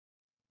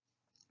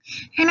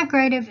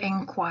Integrative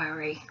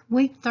Inquiry,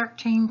 Week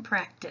 13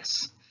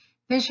 Practice,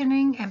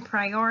 Visioning and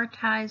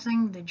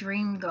Prioritizing the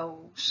Dream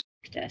Goals.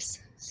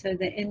 So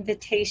the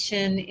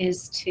invitation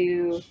is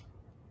to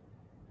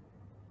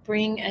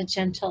bring a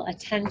gentle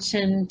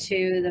attention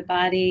to the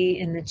body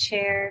in the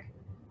chair.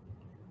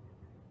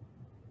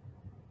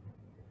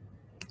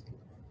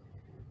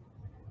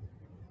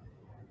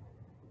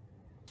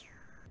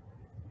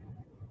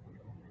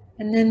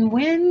 And then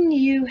when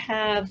you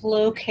have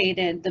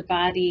located the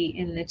body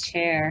in the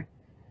chair,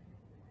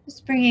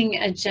 just bringing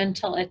a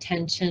gentle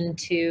attention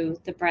to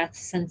the breath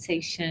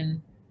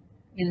sensation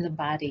in the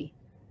body,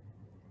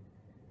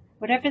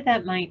 whatever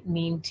that might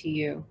mean to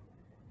you.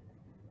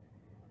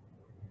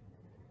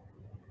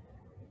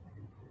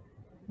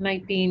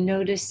 Might be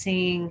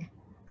noticing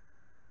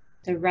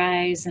the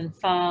rise and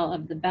fall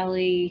of the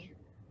belly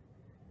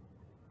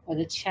or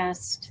the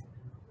chest.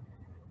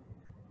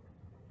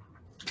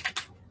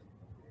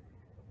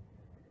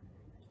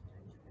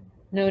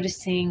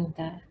 Noticing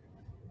the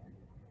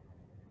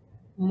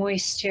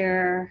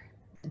moisture,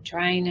 the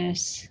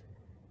dryness,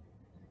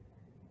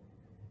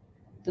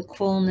 the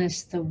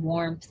coolness, the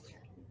warmth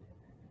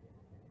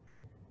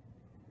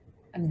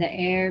of the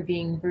air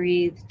being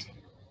breathed.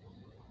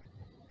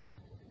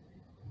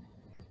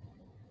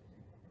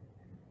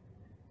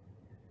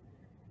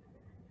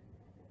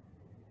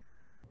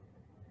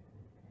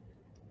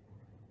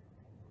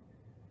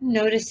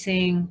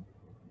 Noticing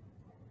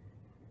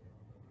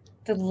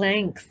the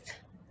length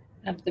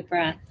of the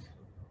breath,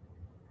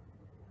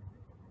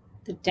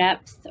 the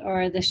depth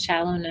or the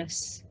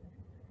shallowness.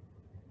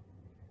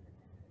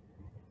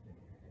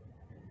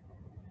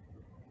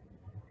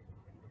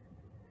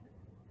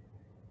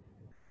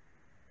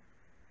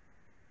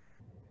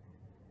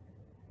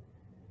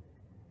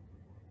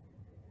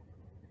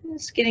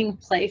 Just getting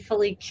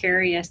playfully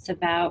curious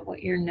about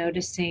what you're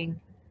noticing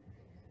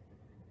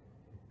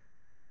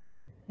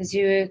as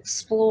you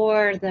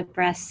explore the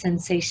breath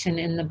sensation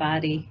in the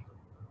body.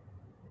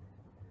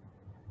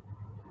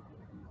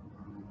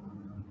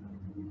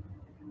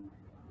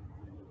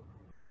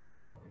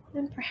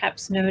 And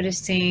perhaps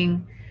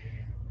noticing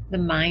the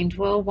mind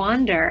will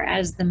wander,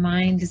 as the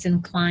mind is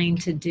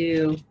inclined to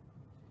do,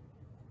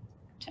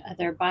 to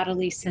other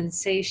bodily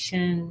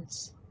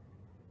sensations,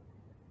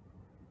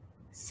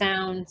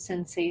 sound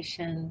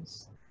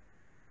sensations,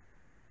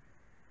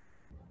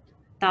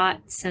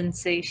 thought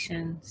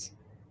sensations.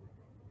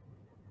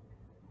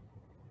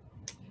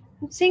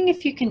 And seeing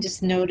if you can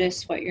just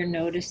notice what you're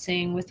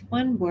noticing with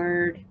one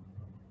word,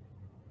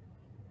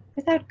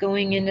 without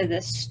going into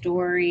the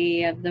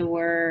story of the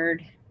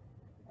word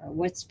or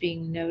what's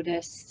being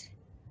noticed.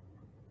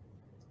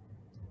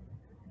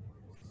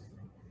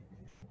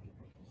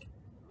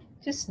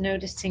 Just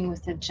noticing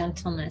with a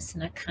gentleness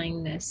and a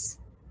kindness.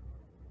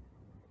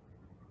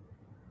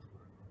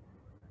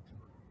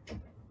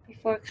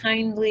 Before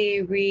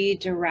kindly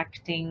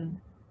redirecting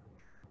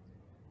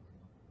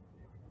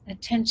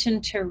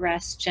attention to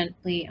rest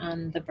gently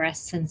on the breath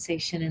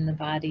sensation in the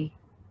body.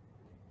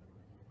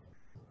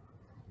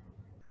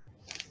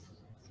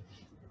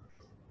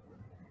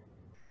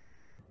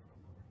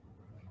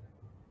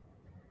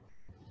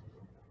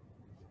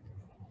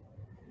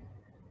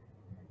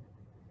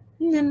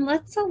 And then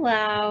let's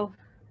allow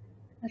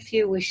a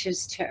few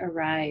wishes to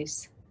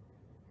arise.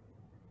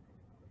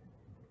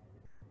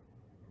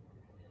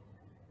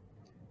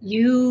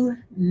 You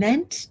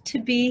meant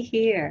to be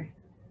here.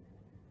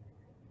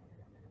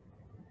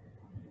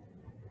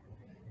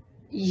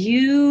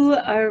 You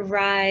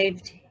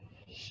arrived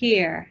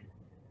here,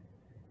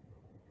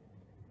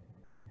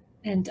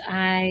 and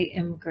I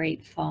am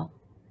grateful.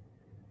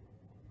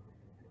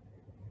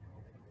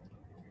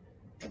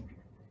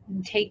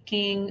 And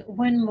taking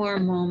one more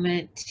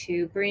moment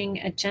to bring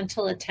a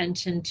gentle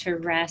attention to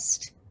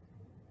rest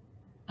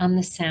on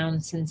the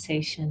sound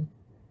sensation.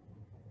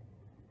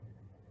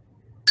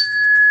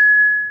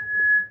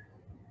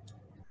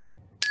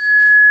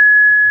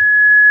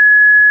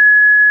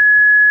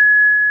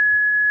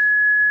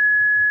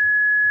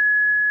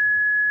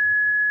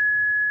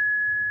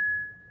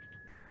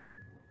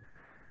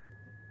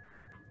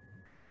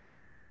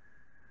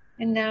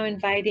 And now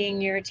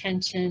inviting your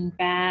attention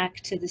back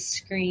to the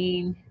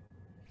screen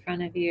in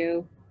front of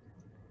you.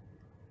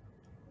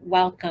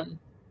 Welcome.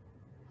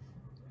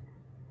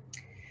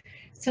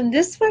 So in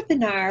this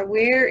webinar,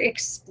 we're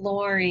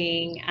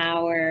exploring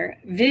our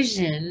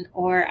vision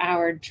or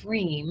our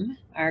dream,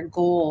 our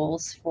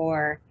goals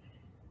for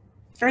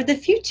the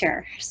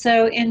future.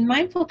 So in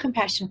mindful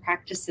compassion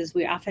practices,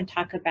 we often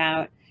talk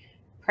about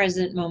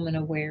present moment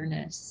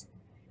awareness.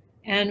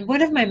 And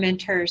one of my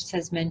mentors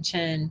has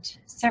mentioned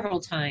several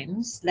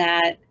times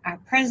that our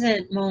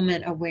present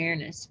moment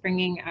awareness,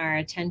 bringing our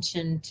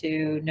attention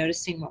to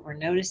noticing what we're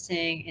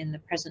noticing in the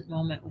present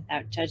moment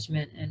without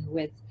judgment and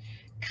with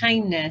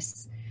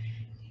kindness,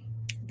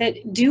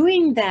 that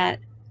doing that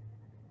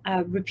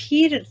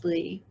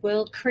repeatedly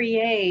will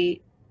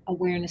create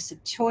awareness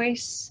of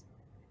choice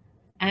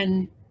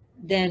and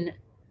then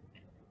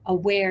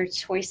aware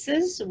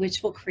choices,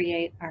 which will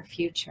create our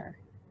future.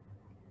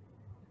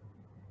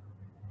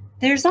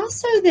 There's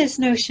also this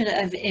notion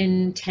of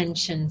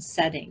intention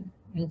setting.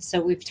 And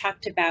so we've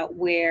talked about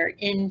where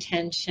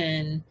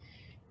intention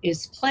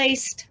is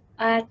placed,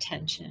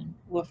 attention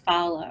will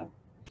follow.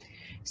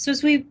 So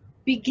as we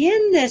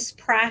begin this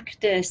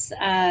practice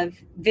of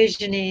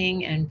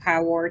visioning and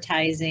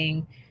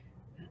prioritizing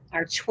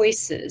our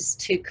choices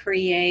to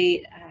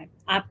create,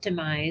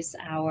 optimize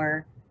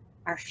our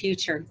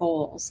future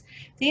goals,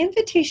 the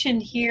invitation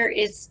here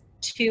is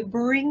to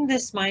bring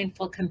this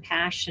mindful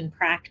compassion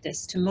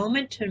practice to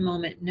moment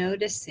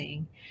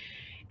noticing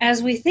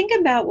as we think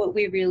about what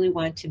we really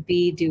want to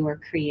be, do, or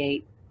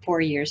create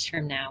 4 years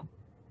from now.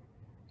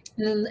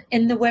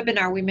 In the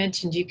webinar, we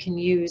mentioned you can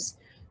use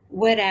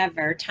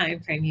whatever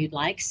time frame you'd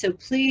like. So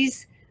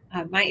please,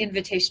 my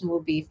invitation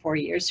will be 4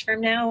 years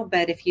from now,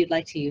 but if you'd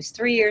like to use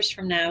 3 years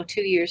from now,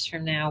 2 years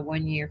from now,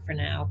 1 year from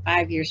now,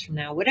 5 years from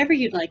now, whatever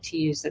you'd like to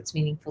use that's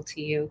meaningful to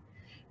you,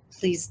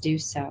 please do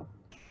so.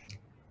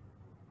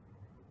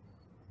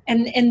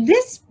 And in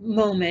this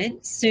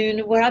moment soon,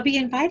 what I'll be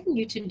inviting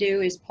you to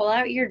do is pull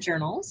out your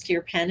journals,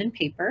 your pen and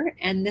paper,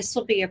 and this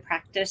will be a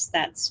practice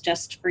that's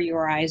just for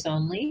your eyes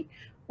only,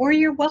 or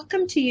you're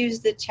welcome to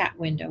use the chat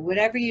window,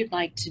 whatever you'd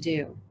like to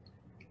do.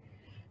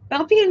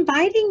 But I'll be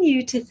inviting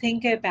you to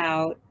think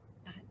about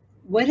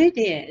what it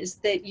is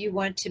that you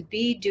want to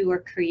be, do, or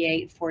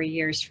create 4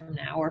 years from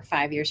now, or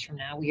 5 years from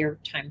now, your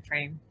time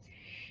frame.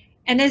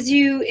 And as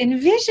you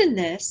envision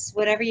this,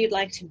 whatever you'd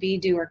like to be,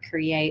 do, or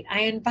create, I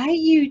invite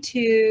you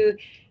to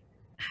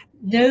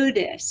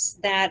notice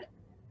that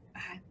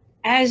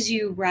as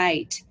you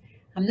write,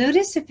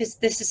 notice if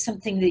this is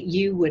something that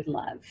you would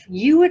love.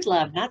 You would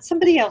love, not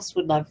somebody else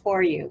would love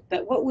for you,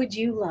 but what would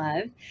you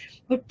love?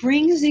 What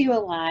brings you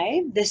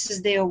alive? This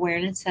is the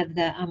awareness of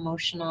the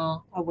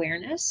emotional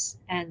awareness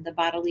and the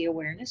bodily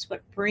awareness.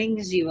 What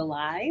brings you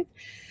alive?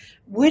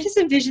 What is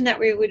a vision that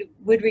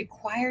would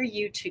require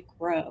you to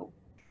grow?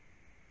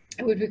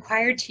 It would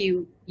require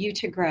you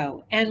to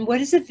grow. And what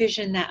is a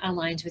vision that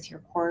aligns with your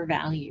core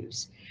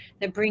values,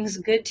 that brings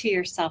good to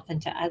yourself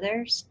and to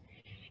others,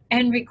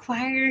 and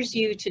requires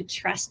you to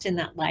trust in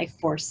that life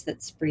force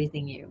that's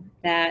breathing you,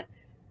 that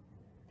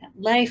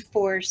life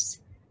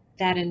force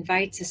that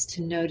invites us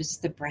to notice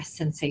the breath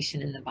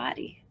sensation in the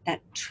body,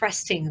 that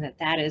trusting that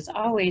that is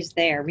always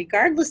there,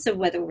 regardless of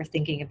whether we're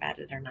thinking about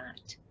it or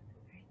not.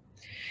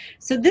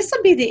 So this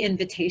will be the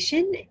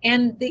invitation,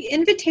 and the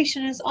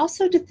invitation is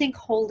also to think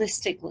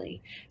holistically.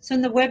 So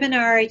in the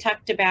webinar, I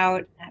talked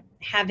about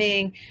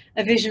having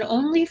a vision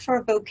only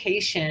for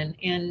vocation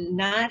and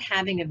not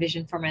having a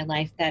vision for my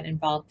life that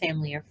involved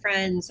family or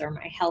friends or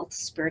my health,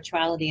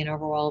 spirituality, and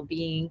overall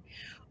being,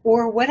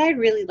 or what I'd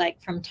really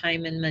like from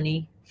time and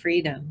money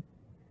freedom.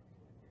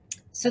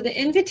 So the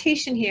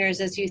invitation here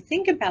is, as you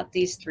think about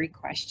these 3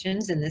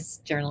 questions in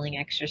this journaling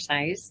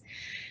exercise,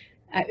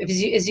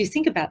 as you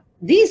think about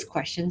these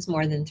questions,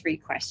 more than 3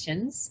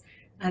 questions,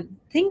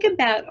 think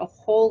about a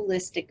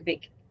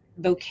holistic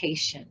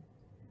vocation.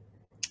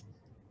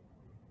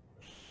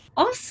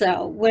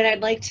 Also, what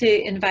I'd like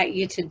to invite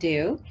you to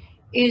do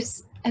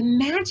is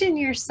imagine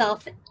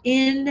yourself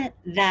in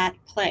that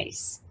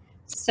place.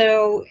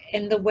 So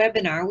in the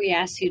webinar, we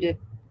asked you to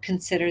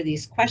consider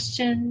these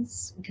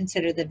questions,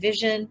 consider the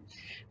vision.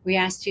 We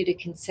asked you to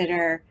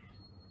consider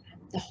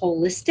the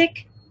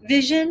holistic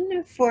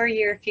vision for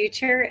your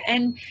future.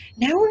 And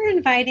now we're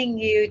inviting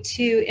you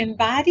to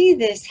embody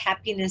this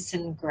happiness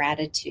and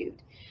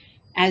gratitude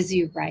as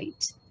you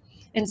write.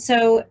 And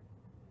so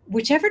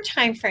whichever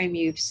time frame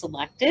you've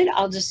selected,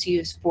 I'll just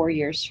use 4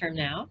 years from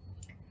now.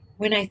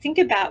 When I think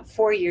about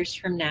 4 years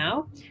from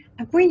now,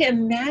 I'm going to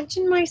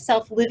imagine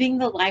myself living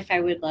the life I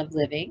would love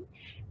living.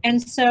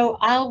 And so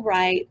I'll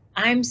write,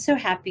 I'm so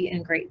happy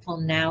and grateful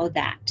now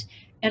that.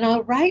 And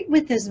I'll write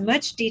with as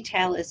much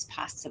detail as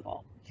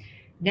possible.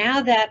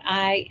 Now that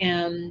I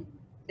am,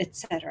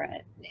 etc.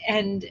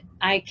 And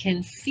I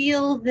can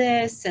feel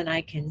this and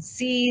I can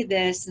see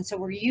this. And so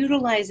we're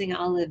utilizing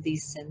all of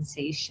these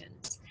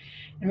sensations.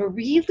 And we're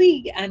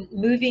really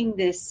moving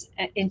this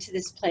into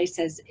this place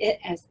as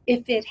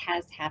if it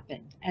has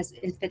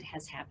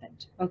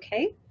happened,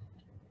 okay?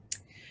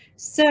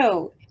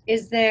 So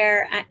is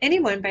there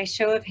anyone, by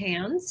show of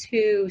hands,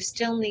 who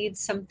still needs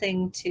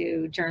something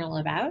to journal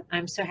about?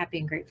 I'm so happy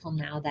and grateful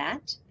now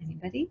that.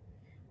 Anybody?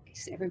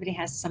 So everybody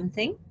has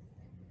something.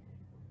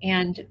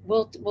 And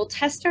we'll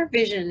test our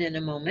vision in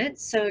a moment.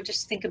 So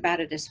just think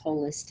about it as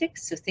holistic.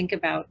 So think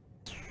about,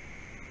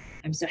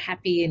 I'm so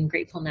happy and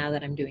grateful now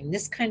that I'm doing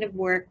this kind of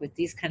work with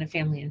these kind of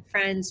family and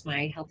friends.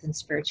 My health and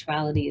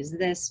spirituality is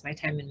this. My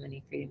time and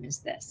money freedom is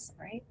this,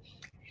 right?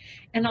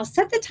 And I'll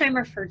set the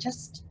timer for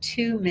just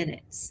 2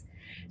 minutes.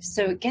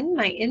 So again,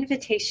 my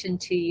invitation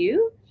to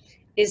you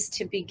is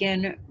to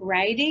begin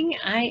writing,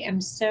 I am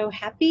so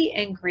happy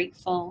and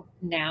grateful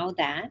now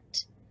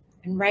that,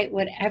 and write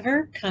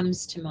whatever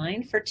comes to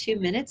mind for 2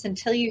 minutes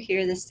until you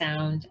hear the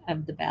sound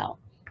of the bell.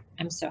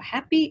 I'm so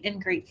happy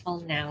and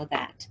grateful now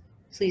that.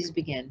 Please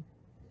begin.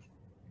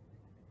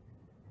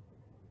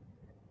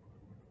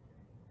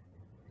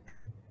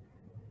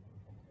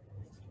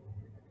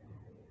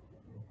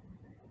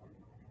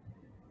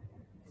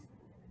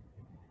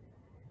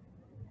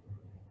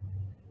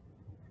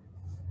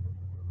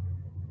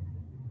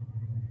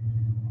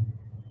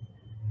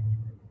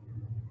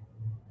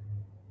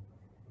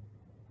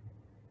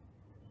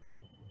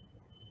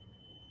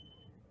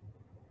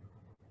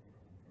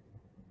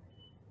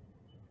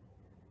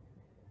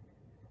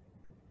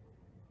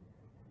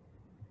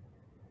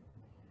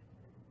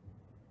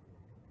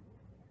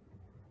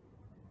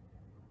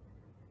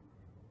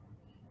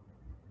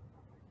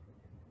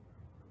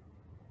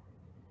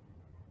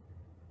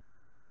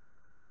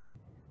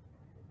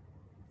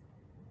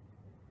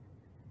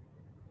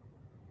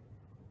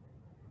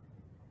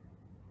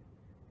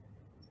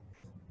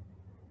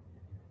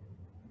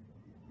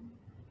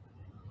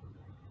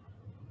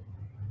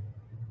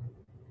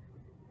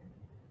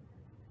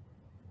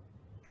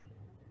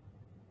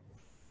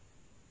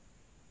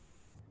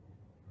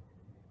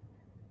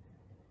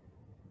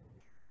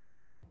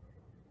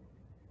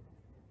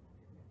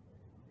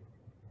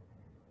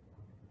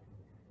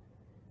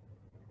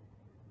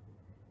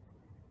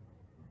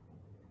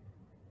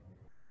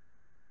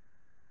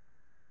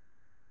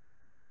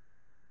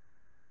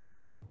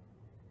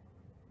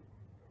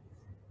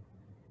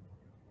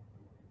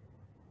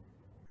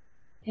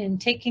 And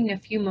taking a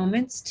few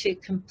moments to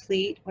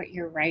complete what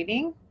you're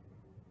writing.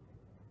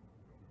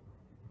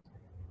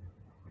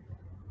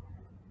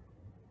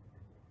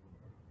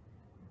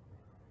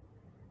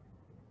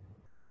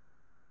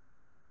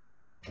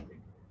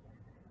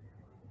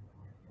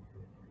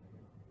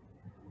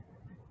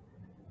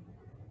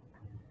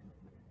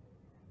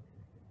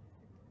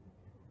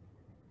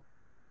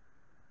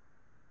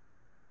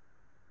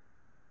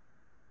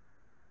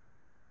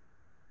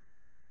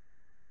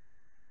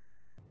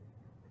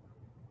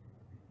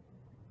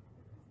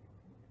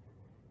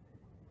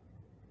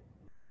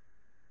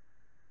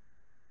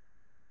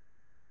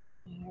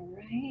 All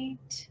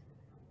right.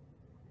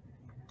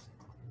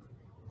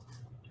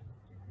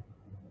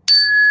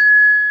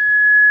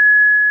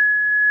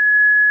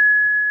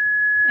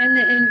 And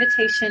the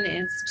invitation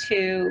is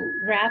to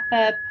wrap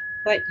up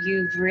what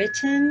you've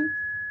written.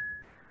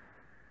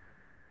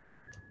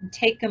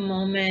 Take a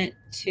moment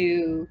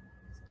to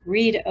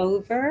read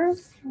over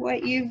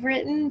what you've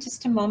written,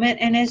 just a moment.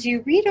 And as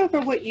you read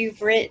over what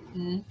you've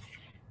written,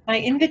 my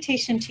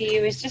invitation to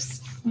you is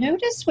just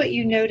notice what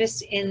you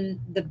notice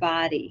in the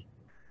body.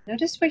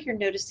 Notice what you're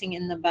noticing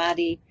in the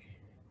body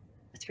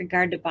with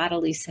regard to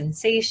bodily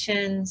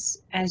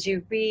sensations as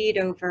you read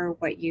over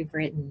what you've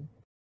written.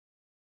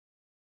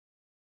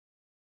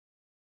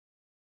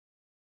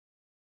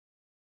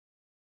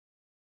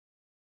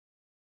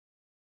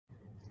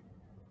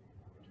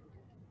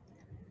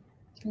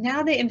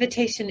 Now the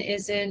invitation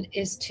is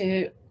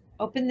to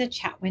open the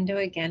chat window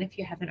again if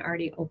you haven't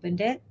already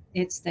opened it.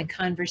 It's the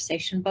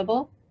conversation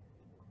bubble.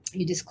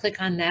 You just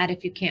click on that.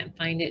 If you can't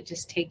find it,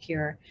 just take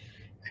your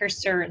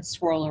cursor and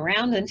swirl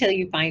around until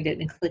you find it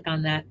and click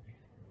on that.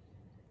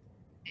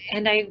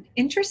 And I'm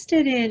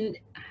interested in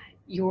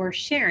your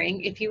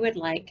sharing, if you would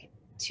like,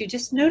 to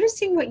just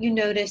noticing what you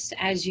noticed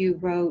as you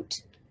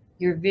wrote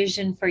your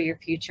vision for your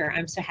future.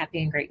 I'm so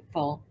happy and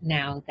grateful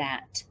now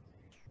that.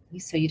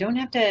 So you don't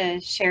have to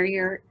share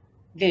your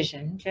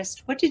vision,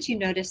 just what did you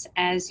notice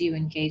as you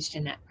engaged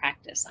in that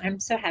practice? I'm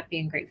so happy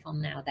and grateful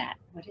now that.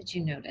 What did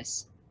you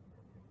notice?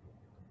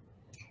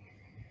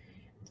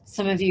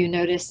 Some of you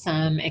noticed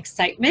some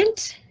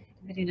excitement.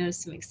 Anybody notice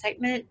some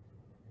excitement?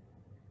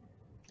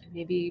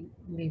 Maybe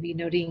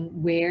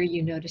noting where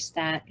you noticed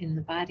that in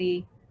the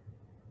body.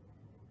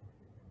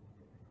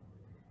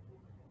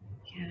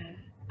 Yeah,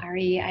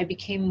 Ari, I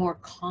became more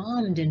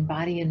calmed in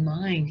body and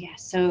mind. Yeah,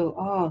 so,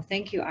 oh,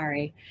 thank you,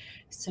 Ari.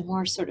 So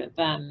more sort of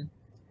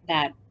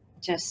that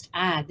just,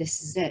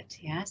 this is it,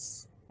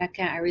 yes?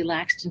 Becca, I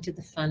relaxed into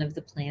the fun of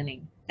the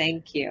planning.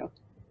 Thank you.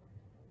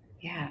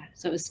 Yeah,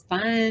 so it was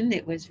fun,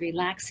 it was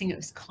relaxing, it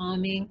was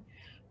calming.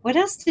 What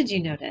else did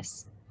you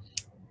notice?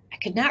 I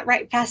could not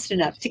write fast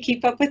enough to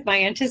keep up with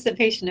my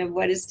anticipation of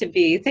what is to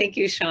be. Thank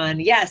you, Sean.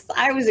 Yes,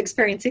 I was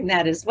experiencing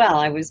that as well.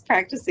 I was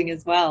practicing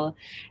as well.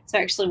 So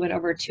I actually went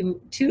over a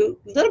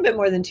little bit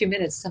more than 2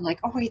 minutes. So I'm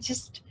like, oh, I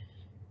just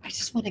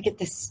want to get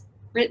this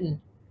written.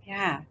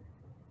 Yeah.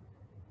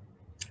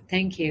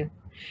 Thank you.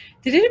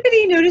 Did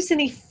anybody notice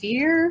any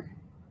fear?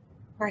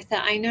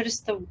 Martha, I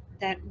noticed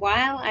that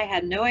while I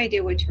had no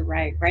idea what to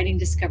write, writing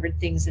discovered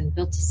things and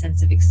built a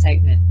sense of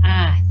excitement.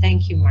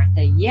 Thank you,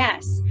 Martha.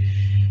 Yes.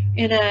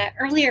 In an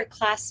earlier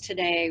class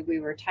today, we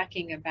were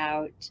talking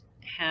about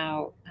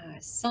how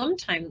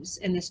sometimes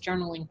in this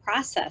journaling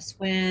process,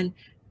 when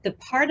the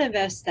part of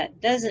us that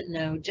doesn't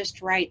know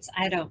just writes,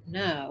 I don't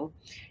know,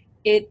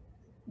 it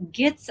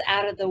gets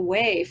out of the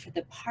way for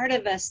the part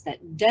of us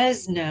that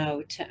does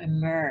know to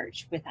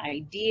emerge with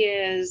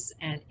ideas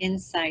and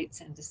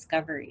insights and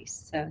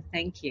discoveries. So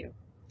thank you.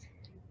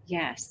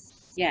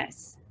 Yes,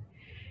 yes.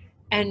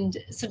 And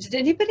so did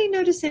anybody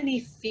notice any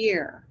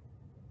fear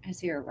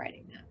as you were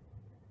writing that?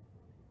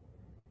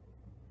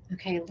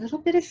 Okay, a little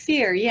bit of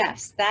fear,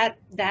 yes, that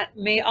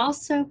may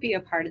also be a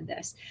part of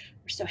this.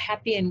 We're so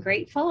happy and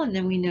grateful, and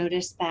then we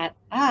notice that,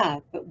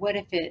 but what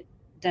if it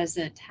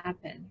doesn't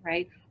happen,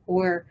 right?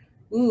 Or,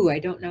 ooh, I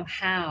don't know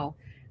how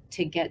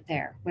to get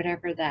there,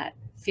 whatever that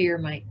fear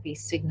might be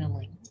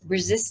signaling.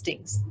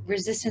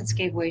 Resistance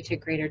gave way to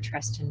greater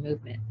trust and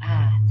movement.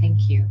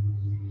 Thank you.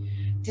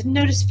 Didn't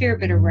notice fear,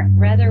 but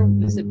rather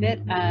was a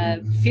bit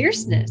of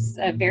fierceness,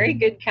 a very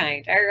good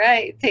kind. All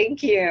right,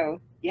 thank you.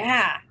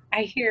 Yeah,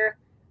 I hear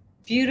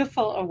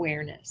beautiful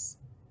awareness.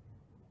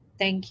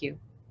 Thank you.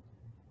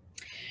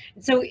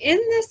 So in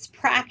this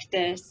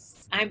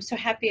practice, I'm so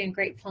happy and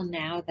grateful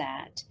now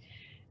that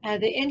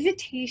the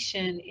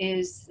invitation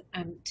is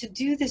to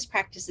do this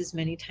practice as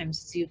many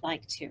times as you'd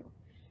like to.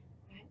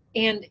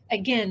 And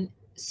again,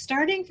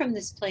 starting from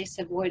this place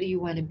of what do you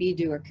want to be,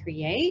 do, or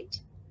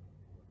create,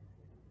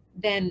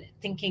 then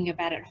thinking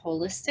about it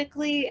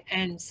holistically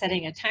and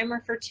setting a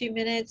timer for 2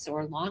 minutes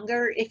or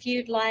longer if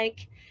you'd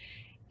like.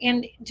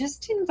 And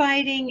just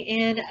inviting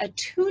in a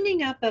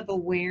tuning up of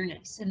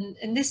awareness.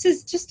 And this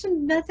is just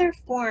another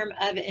form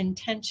of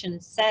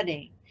intention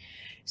setting,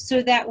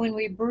 so that when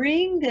we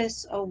bring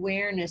this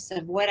awareness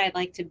of what I'd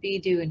like to be,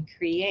 do, and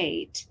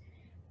create,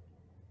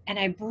 and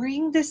I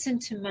bring this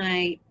into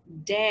my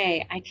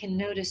day, I can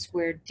notice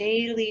where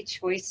daily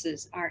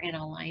choices are in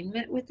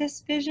alignment with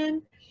this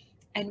vision.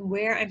 and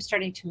where I'm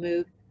starting to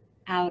move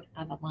out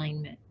of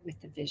alignment with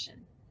the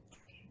vision.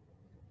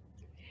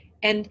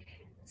 And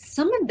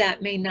some of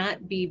that may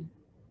not be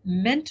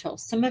mental,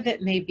 some of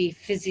it may be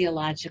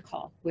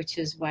physiological, which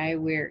is why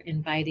we're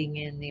inviting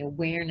in the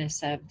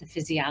awareness of the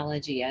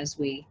physiology as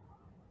we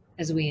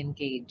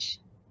engage.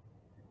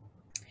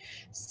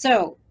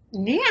 So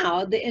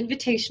now the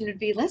invitation would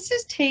be, let's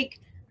just take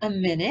a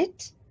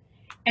minute,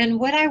 and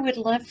what I would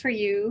love for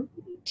you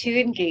to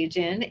engage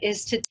in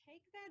is to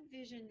take that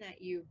vision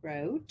that you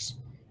wrote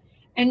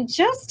and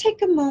just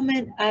take a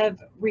moment of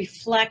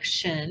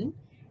reflection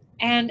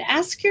and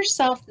ask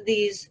yourself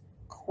these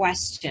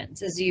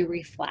questions as you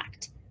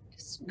reflect.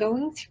 Just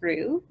going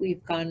through,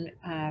 we've gone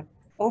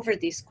over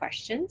these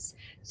questions.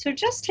 So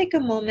just take a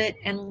moment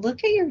and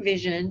look at your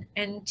vision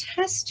and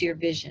test your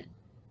vision.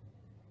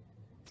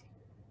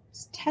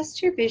 Just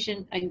test your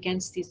vision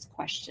against these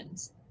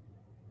questions.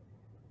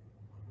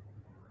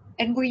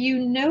 And where you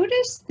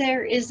notice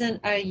there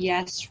isn't a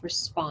yes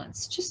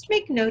response, just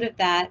make note of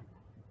that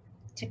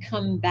to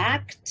come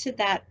back to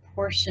that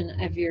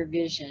portion of your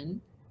vision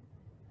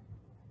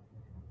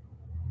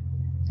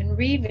and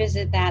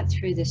revisit that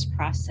through this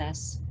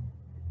process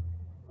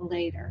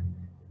later.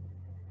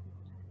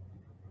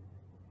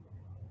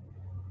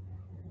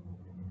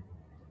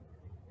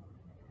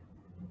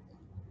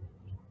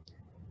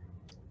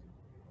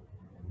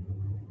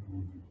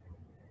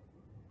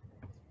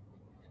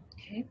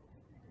 Okay.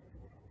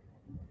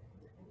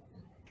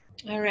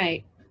 All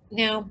right.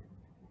 Now,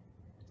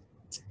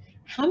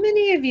 how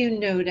many of you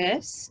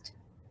noticed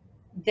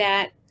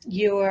that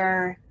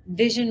your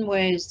vision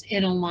was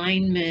in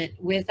alignment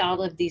with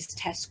all of these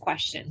test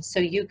questions? So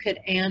you could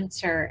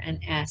answer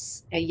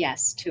a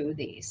yes to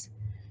these.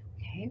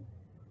 Okay.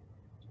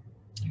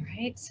 All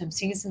right. So I'm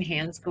seeing some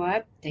hands go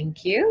up.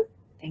 Thank you.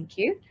 Thank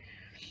you.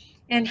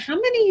 And how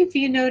many of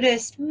you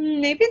noticed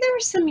maybe there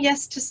was some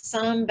yes to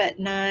some, but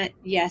not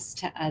yes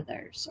to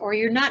others, or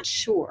you're not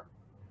sure?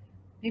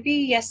 Maybe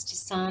yes to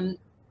some,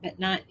 but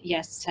not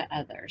yes to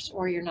others,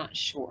 or you're not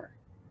sure.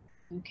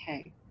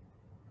 Okay.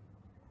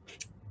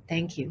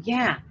 Thank you.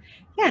 Yeah,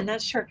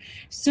 not sure.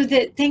 So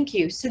thank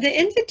you. So the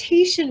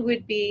invitation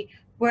would be,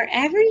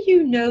 wherever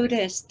you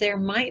notice there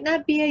might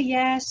not be a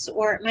yes,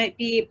 or it might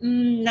be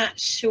not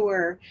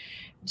sure,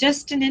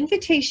 just an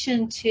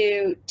invitation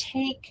to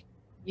take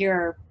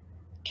your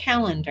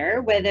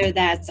calendar, whether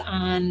that's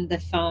on the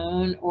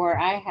phone or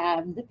I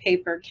have the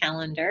paper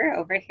calendar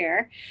over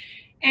here,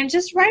 and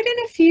just write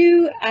in a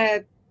few,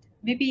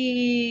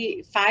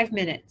 maybe 5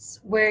 minutes,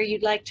 where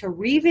you'd like to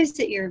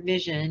revisit your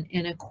vision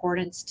in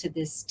accordance to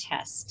these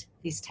test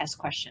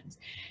questions.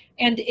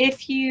 And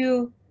if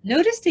you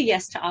noticed a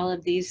yes to all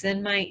of these,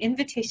 then my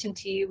invitation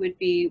to you would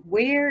be,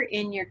 where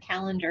in your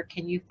calendar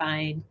can you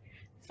find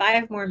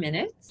 5 more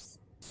minutes?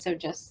 So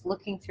just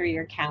looking through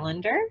your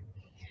calendar,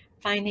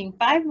 finding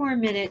 5 more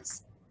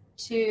minutes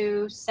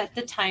to set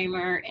the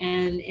timer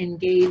and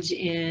engage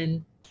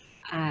in,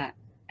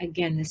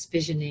 again, this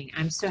visioning.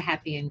 I'm so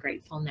happy and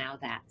grateful now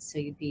that. So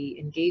you'd be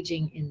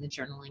engaging in the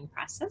journaling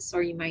process,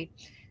 or you might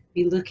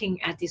be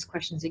looking at these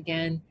questions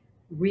again,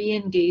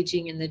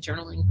 re-engaging in the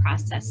journaling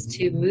process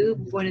to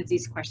move one of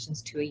these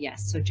questions to a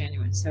yes, so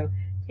genuine. So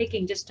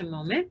taking just a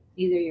moment,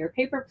 either your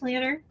paper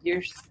planner,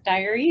 your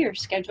diary, your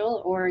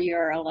schedule, or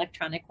your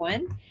electronic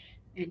one,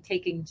 and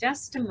taking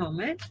just a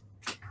moment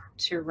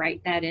to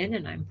write that in.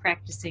 And I'm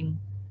practicing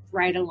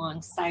right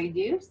alongside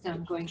you, so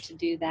I'm going to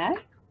do that.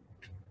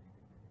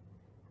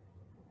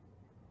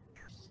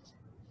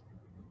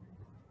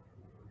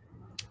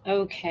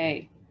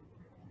 Okay.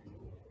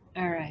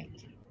 All right.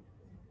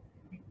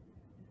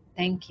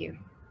 Thank you.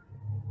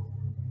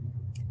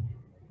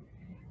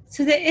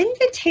 So the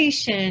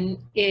invitation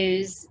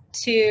is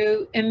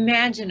to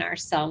imagine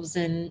ourselves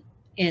in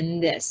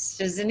this.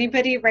 Does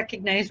anybody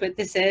recognize what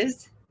this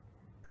is?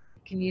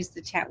 You can use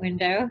the chat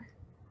window.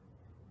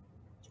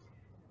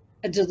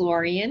 A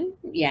DeLorean,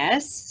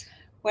 yes.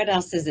 What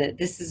else is it?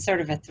 This is sort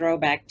of a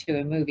throwback to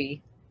a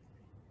movie,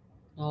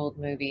 an old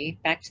movie,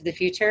 Back to the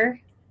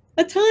Future.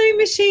 A time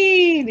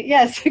machine.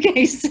 Yes.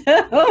 Okay.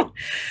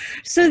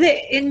 So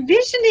the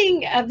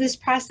envisioning of this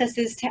process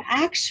is to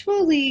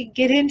actually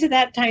get into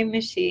that time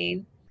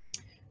machine,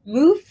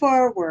 move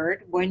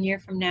forward 1 year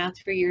from now,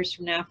 3 years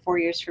from now, 4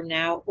 years from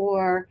now,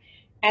 or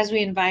as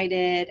we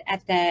invited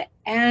at the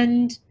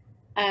end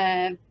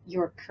of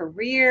your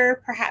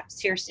career.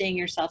 Perhaps you're seeing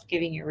yourself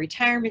giving your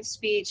retirement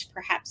speech.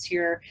 Perhaps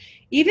you're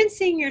even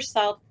seeing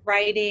yourself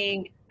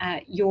writing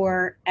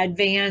your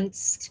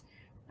advanced,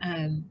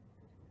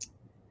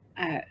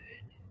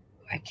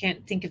 I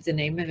can't think of the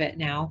name of it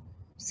now,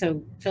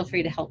 so feel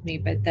free to help me,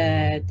 but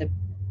the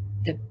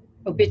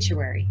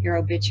obituary, your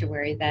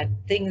obituary, that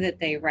thing that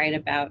they write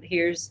about,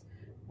 here's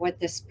what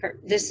this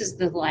is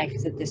the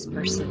life that this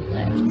person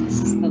lived.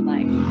 This is the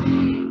life.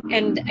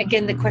 And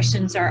again, the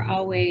questions are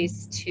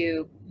always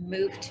to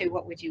move to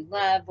what would you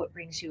love, what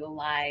brings you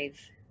alive,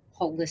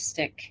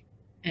 holistic,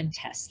 and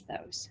test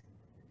those.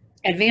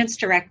 Advanced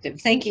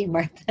directive. Thank you,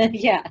 Martha.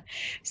 Yeah.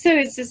 So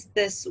it's just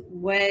this,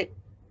 what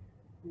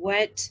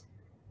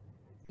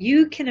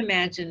you can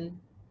imagine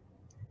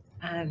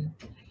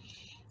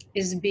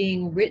is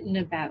being written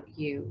about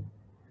you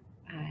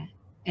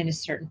in a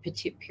certain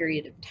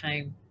period of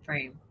time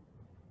frame.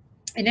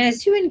 And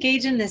as you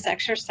engage in this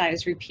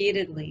exercise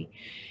repeatedly,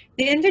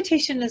 the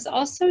invitation is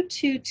also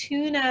to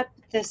tune up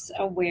this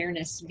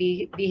awareness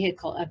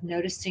vehicle of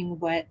noticing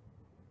what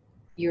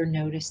you're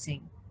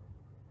noticing.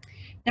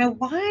 Now,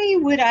 why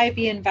would I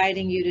be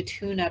inviting you to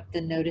tune up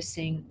the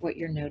noticing what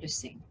you're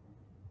noticing?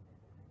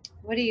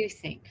 What do you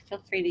think?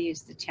 Feel free to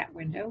use the chat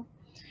window.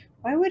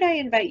 Why would I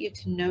invite you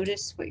to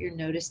notice what you're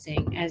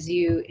noticing as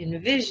you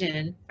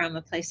envision from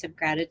a place of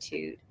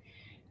gratitude,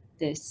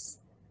 this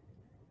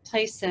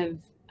place of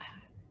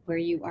where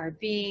you are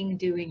being,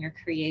 doing, or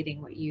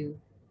creating what you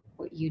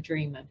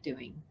dream of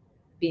doing,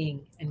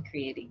 being, and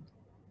creating?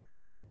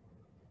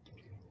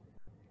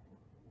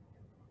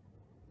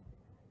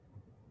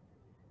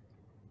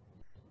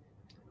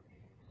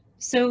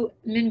 So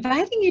I'm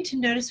inviting you to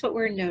notice what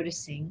we're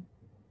noticing,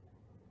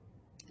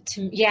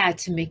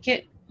 to make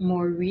it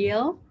more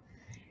real,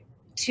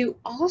 to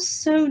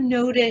also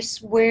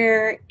notice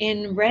where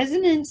in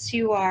resonance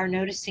you are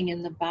noticing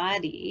in the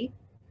body.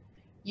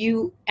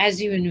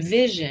 As you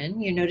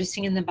envision, you're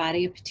noticing in the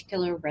body a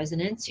particular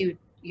resonance.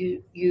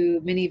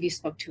 Many of you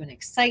spoke to an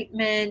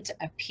excitement,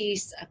 a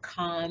peace, a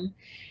calm.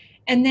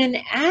 And then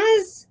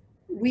as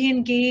we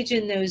engage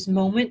in those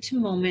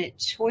moment-to-moment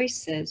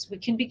choices, we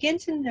can begin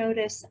to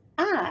notice,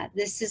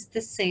 this is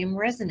the same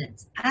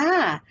resonance.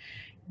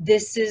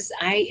 This is,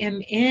 I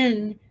am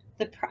in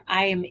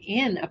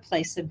a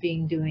place of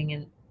being, doing,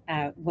 and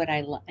what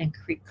I love, and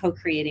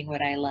co-creating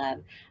what I love.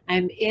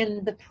 I'm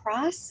in the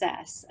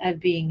process of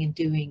being and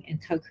doing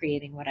and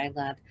co-creating what I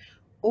love,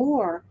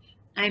 or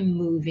I'm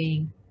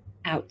moving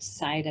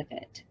outside of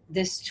it.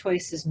 This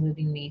choice is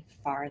moving me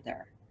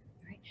farther.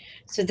 Right?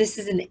 So this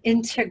is an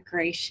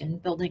integration,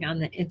 building on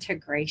the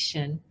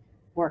integration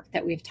work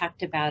that we've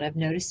talked about of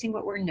noticing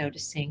what we're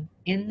noticing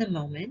in the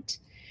moment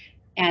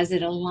as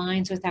it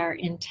aligns with our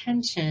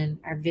intention,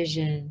 our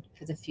vision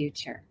for the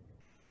future.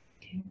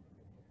 Okay.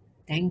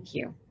 Thank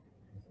you.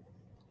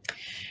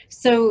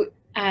 So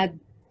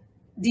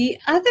the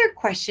other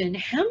question,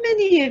 how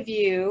many of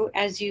you,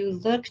 as you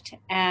looked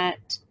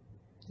at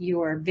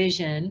your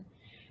vision,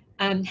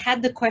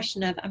 had the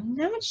question of, I'm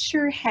not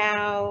sure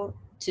how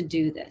to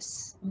do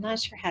this. I'm not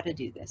sure how to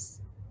do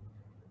this.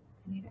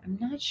 I'm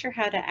not sure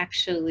how to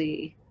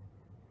actually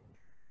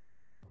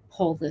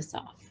pull this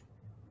off.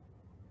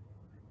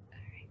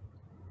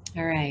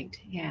 All right,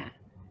 yeah.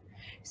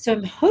 So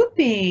I'm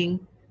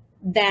hoping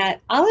that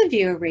all of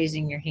you are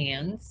raising your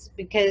hands,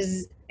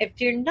 because if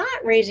you're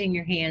not raising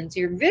your hands,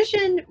 your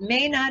vision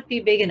may not be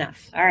big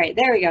enough. All right,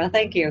 there we go.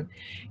 Thank you.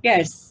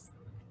 Yes,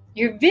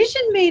 your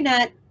vision may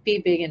not be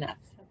big enough.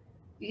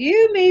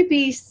 You may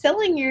be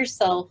selling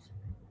yourself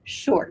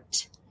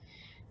short.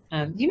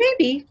 You may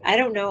be, I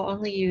don't know,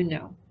 only you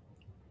know.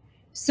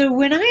 So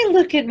when I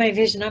look at my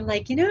vision, I'm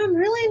like, I'm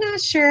really not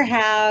sure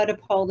how to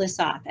pull this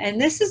off. And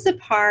this is the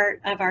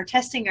part of our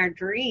testing our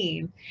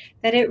dream,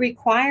 that it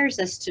requires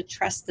us to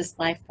trust this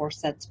life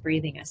force that's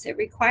breathing us. It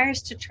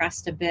requires to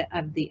trust a bit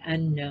of the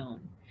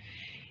unknown.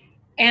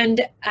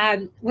 And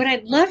what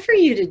I'd love for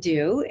you to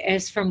do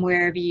is, from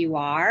wherever you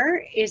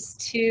are, is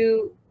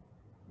to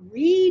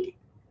read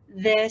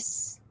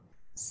this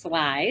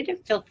slide.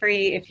 Feel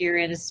free, if you're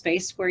in a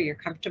space where you're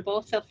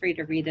comfortable, feel free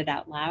to read it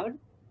out loud.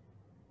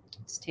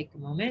 Let's take a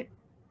moment.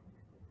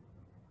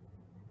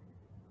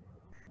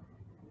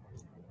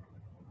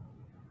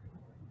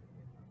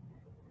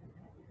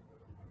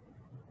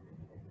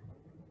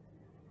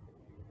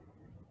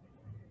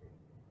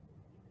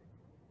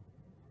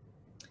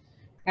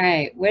 All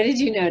right, what did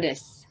you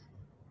notice?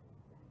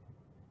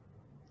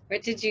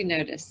 What did you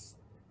notice?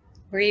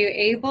 Were you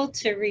able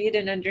to read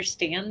and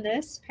understand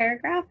this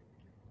paragraph?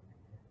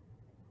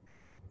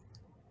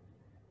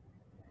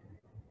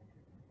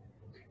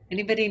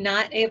 Anybody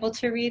not able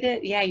to read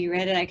it? Yeah, you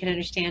read it. I can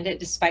understand it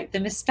despite the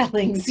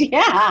misspellings.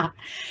 Yeah.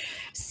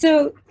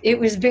 So it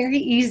was very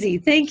easy.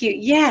 Thank you.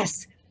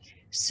 Yes.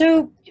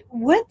 So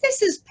what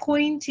this is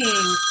pointing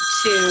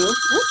to,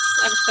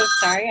 whoops, I'm so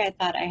sorry. I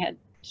thought I had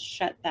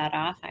shut that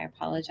off. I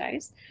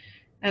apologize.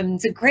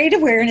 It's a great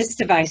awareness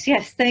device.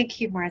 Yes.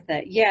 Thank you,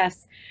 Martha.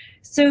 Yes.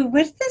 So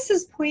what this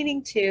is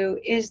pointing to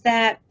is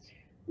that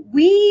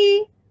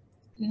we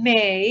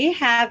may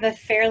have a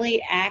fairly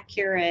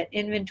accurate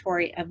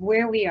inventory of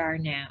where we are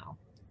now,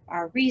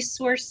 our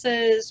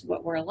resources,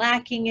 what we're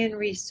lacking in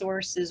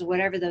resources,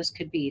 whatever those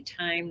could be,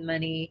 time,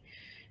 money,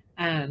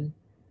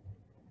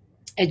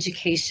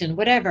 education,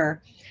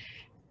 whatever.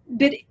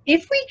 But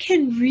if we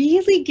can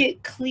really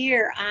get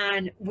clear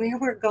on where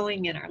we're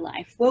going in our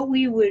life, what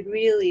we would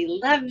really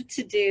love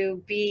to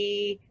do,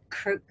 be,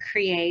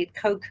 create,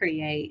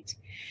 co-create,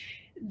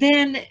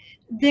 then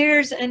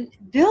there's a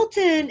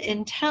built-in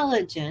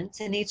intelligence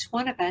in each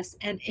one of us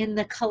and in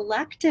the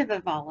collective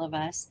of all of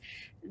us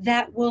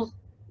that will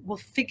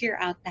figure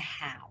out the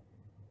how.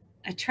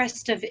 A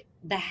trust of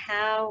the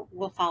how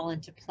will fall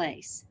into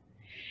place.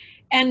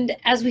 And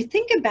as we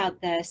think about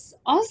this,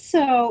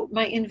 also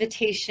my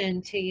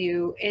invitation to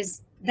you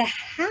is the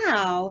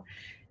how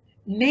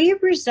may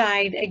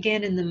reside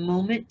again in the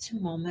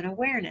moment-to-moment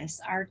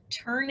awareness, our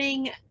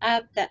turning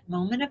up that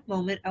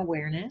moment-of-moment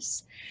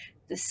awareness,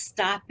 the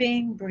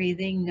stopping,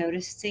 breathing,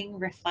 noticing,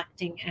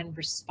 reflecting, and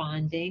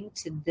responding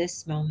to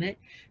this moment.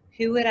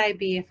 Who would I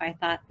be if I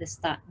thought this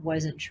thought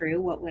wasn't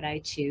true? What would I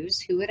choose?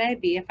 Who would I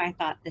be if I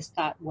thought this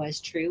thought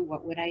was true?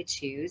 What would I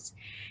choose?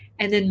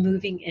 And then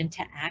moving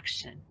into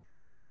action,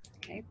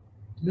 okay?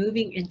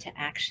 Moving into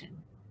action.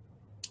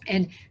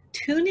 And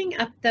tuning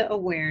up the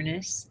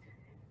awareness,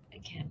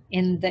 again,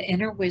 in the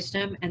inner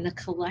wisdom and the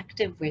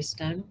collective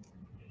wisdom,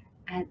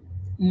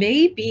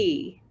 may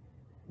be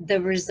the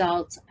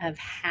result of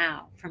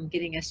how, from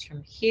getting us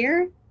from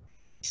here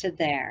to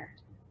there.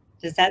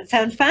 Does that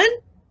sound fun?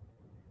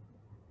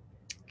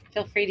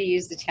 Feel free to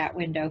use the chat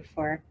window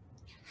for,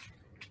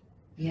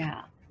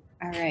 yeah.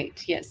 All right,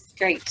 yes,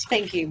 great.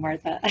 Thank you,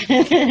 Martha.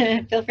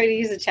 Feel free to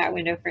use the chat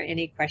window for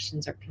any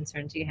questions or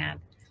concerns you have.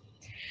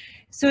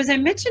 So as I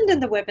mentioned in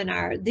the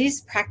webinar,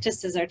 these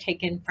practices are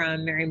taken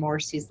from Mary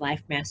Morrissey's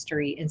Life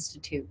Mastery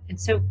Institute. And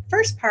so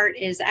first part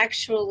is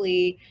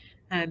actually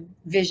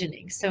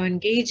visioning. So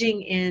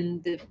engaging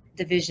in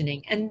the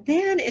visioning. And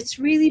then it's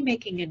really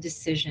making a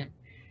decision.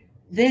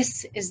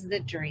 This is the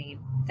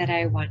dream that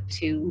I want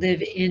to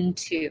live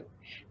into.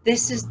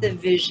 This is the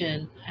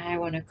vision I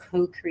want to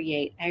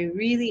co-create. I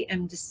really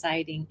am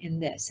deciding in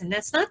this. And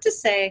that's not to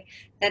say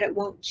that it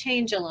won't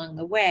change along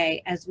the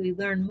way as we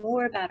learn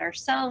more about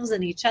ourselves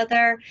and each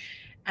other,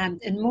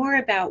 and more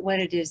about what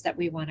it is that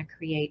we want to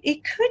create.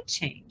 It could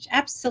change,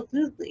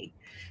 absolutely.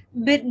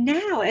 But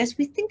now, as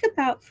we think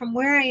about from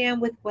where I am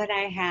with what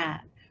I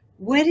have,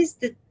 what is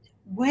the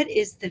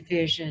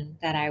vision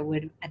that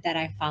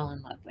I fall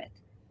in love with?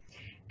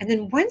 And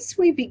then once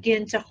we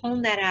begin to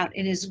hone that out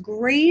in as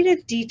great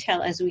of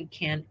detail as we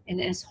can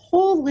and as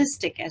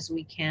holistic as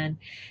we can,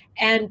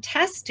 and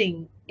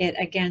testing it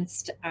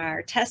against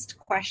our test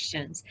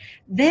questions,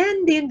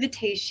 then the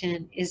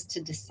invitation is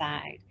to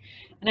decide.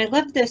 And I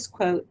love this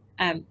quote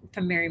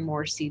from Mary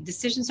Morrissey: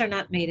 decisions are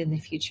not made in the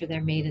future,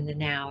 they're made in the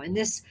now. And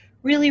this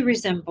really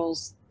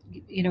resembles,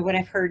 you know, what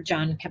I've heard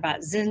John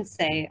Kabat-Zinn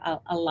say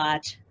a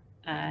lot,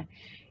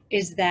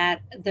 is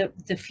that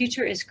the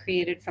future is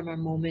created from our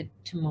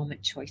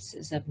moment-to-moment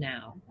choices of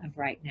now, of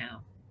right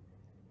now.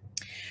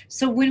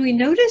 So when we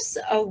notice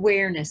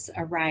awareness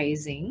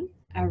arising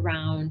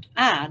around,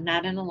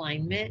 not in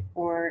alignment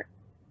or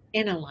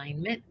in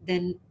alignment,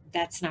 then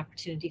that's an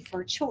opportunity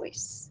for a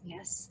choice,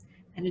 yes,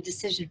 and a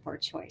decision for a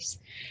choice.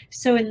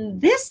 So in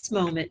this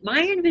moment,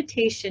 my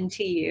invitation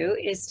to you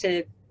is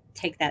to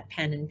take that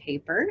pen and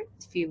paper,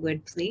 if you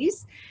would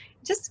please.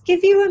 Just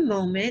give you a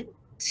moment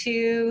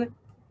to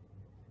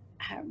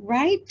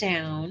write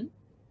down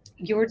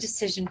your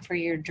decision for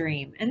your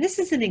dream. And this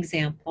is an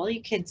example.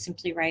 You can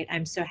simply write,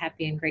 I'm so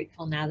happy and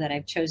grateful now that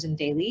I've chosen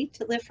daily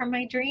to live from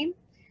my dream.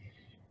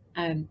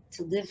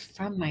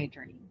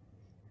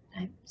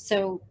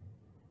 So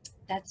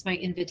that's my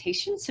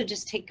invitation. So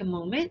just take a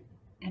moment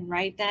and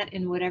write that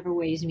in whatever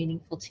way is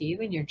meaningful to you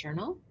in your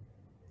journal.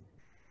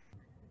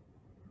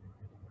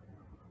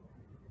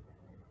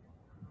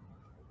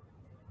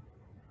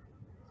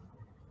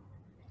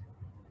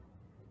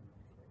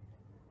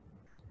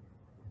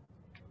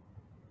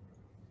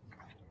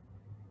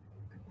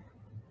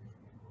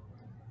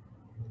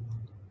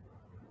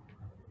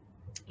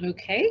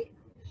 Okay.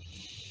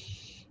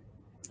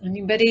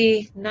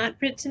 Anybody not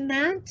written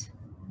that?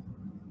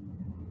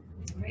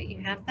 All right,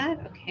 you have that?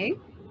 Okay.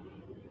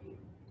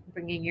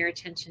 Bringing your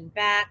attention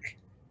back,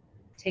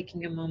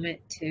 taking a moment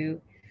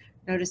to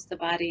notice the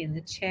body in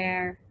the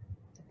chair,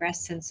 the breath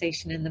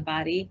sensation in the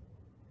body.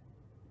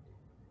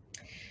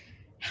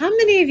 How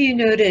many of you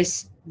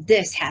notice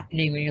this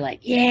happening when you're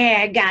like, yeah,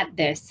 I got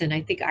this? And I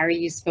think Ari,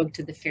 you spoke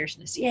to the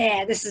fierceness.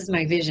 Yeah, this is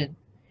my vision.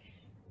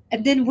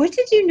 And then what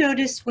did you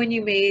notice when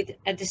you made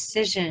a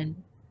decision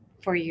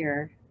for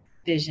your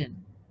vision?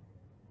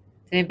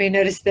 Did anybody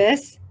notice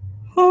this?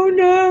 Oh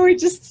no, we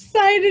just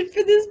decided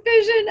for this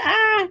vision.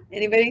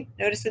 Anybody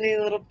notice any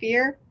little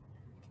fear?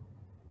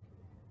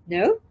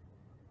 No?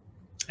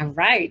 All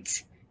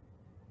right.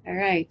 All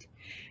right.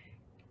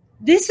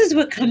 This is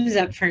what comes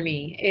up for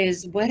me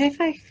is, what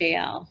if I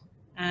fail?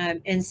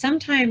 And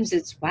sometimes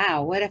it's,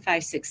 wow, what if I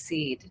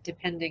succeed?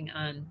 Depending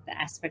on the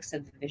aspects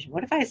of the vision.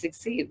 What if I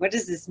succeed? What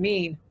does this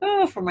mean?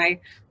 Oh, for my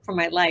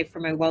life, for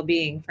my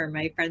well-being, for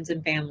my friends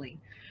and family.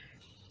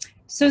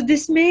 So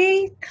this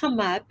may come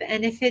up,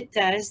 and if it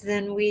does,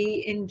 then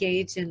we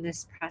engage in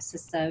this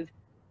process of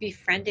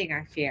befriending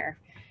our fear.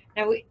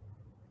 Now,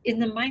 in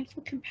the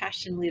Mindful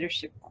Compassion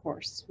Leadership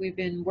course, we've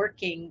been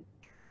working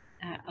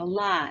a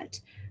lot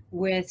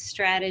with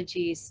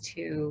strategies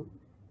to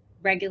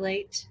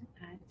regulate,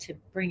 to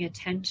bring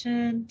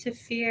attention to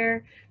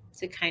fear,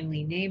 to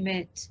kindly name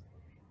it,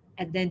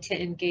 and then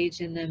to engage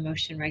in the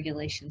emotion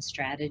regulation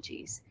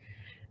strategies.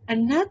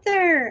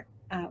 Another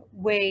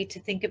way to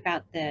think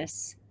about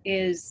this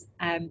is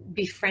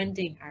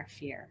befriending our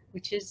fear,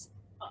 which is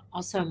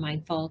also a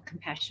mindful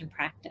compassion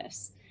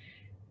practice.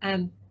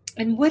 And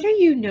what are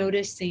you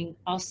noticing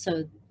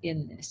also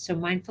in this. So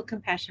mindful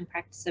compassion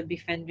practice of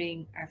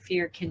befriending our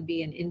fear can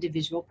be an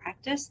individual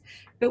practice,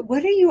 but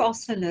what are you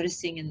also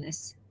noticing in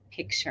this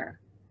picture?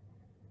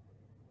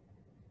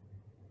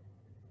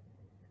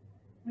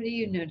 What are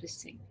you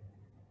noticing?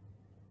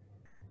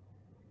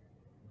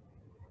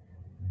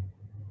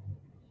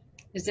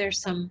 Is there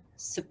some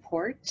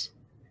support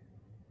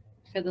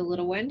for the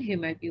little one who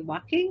might be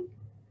walking?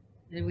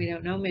 And we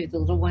don't know, maybe the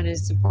little one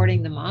is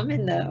supporting the mom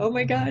in the, oh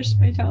my gosh,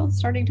 my child's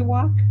starting to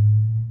walk.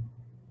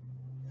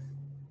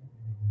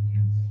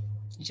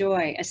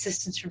 Joy,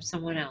 assistance from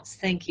someone else.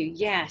 Thank you.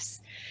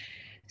 Yes.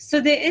 So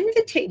the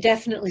invitation,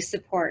 definitely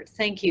support.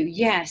 Thank you.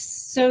 Yes.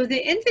 So the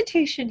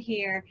invitation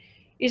here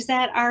is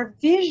that our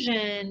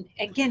vision,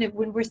 again,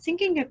 when we're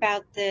thinking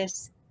about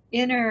this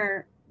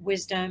inner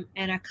wisdom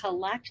and a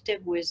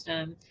collective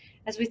wisdom,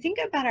 as we think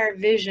about our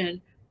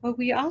vision, what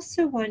we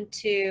also want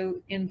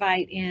to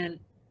invite in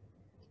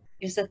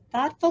is a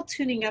thoughtful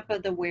tuning up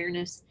of the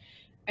awareness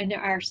and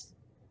our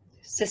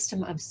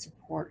system of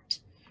support.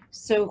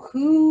 So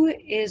who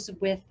is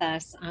with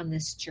us on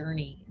this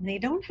journey? And they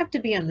don't have to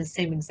be on the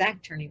same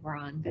exact journey we're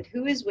on, but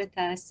who is with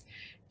us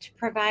to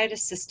provide a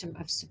system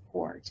of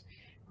support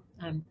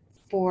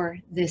for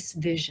this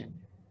vision,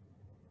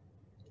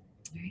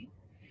 right?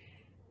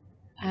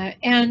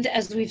 And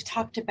as we've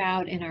talked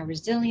about in our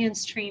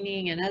resilience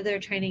training and other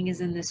training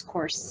is in this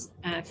course,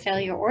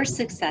 failure or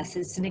success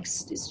is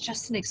it's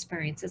just an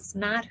experience. It's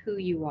not who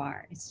you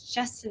are. It's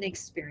just an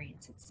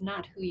experience. It's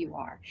not who you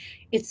are.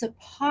 It's a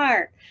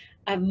part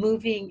of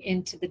moving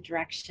into the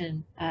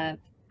direction of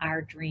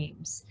our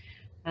dreams.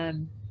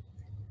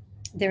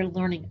 They're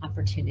learning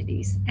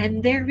opportunities,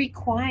 and they're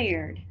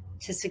required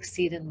to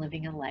succeed in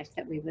living a life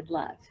that we would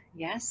love.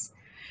 Yes?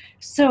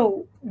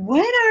 So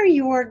what are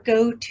your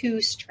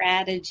go-to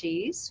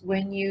strategies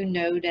when you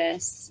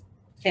notice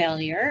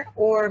failure,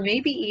 or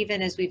maybe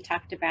even, as we've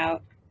talked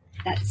about,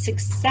 that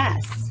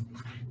success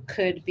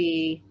could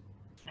be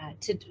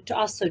to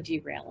also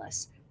derail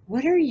us?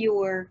 What are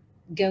your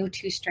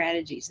go-to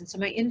strategies? And so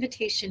my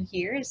invitation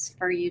here is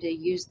for you to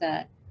use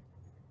the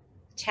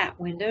chat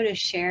window to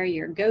share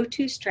your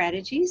go-to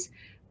strategies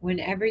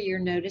whenever you're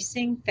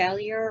noticing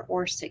failure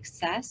or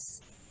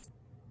success.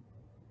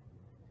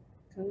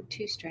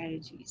 Go-to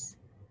strategies.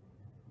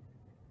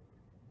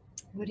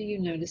 What are you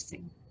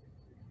noticing?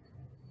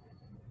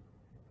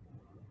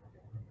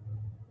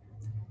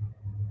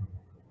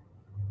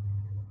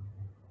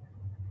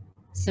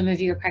 Some of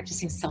you are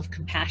practicing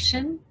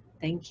self-compassion.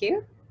 Thank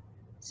you.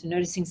 So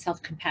noticing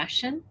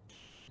self-compassion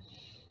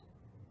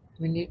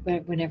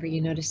whenever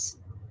you notice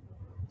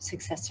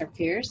success or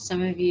fears.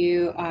 Some of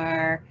you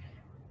are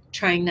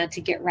trying not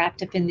to get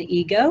wrapped up in the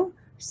ego.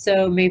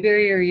 So maybe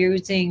you're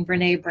using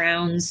Brene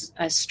Brown's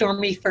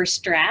stormy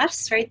first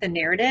drafts, right? The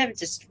narrative,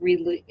 just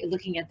really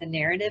looking at the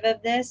narrative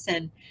of this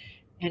and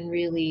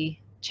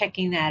really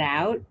checking that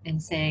out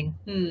and saying,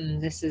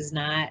 this is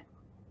not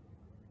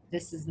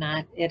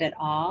it at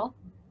all.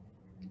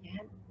 Yeah,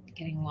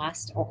 getting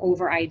lost or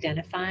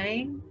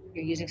over-identifying.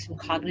 You're using some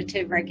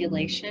cognitive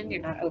regulation.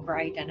 You're not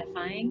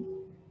over-identifying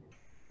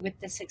with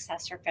the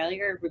success or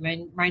failure,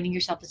 reminding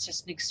yourself it's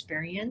just an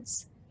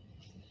experience.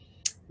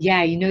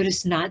 Yeah, you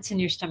notice knots in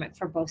your stomach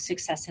for both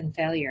success and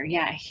failure.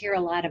 Yeah, I hear a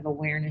lot of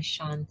awareness,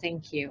 Sean.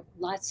 Thank you.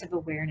 Lots of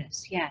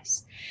awareness.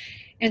 Yes.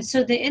 And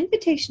so the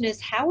invitation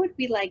is, how would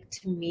we like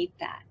to meet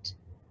that?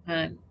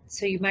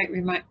 So you might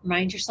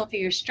remind yourself of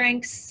your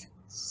strengths,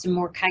 some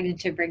more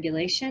cognitive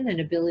regulation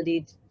and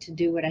ability to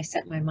do what I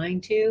set my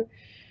mind to,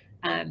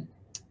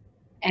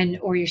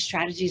 or your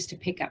strategies to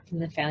pick up from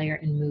the failure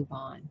and move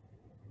on.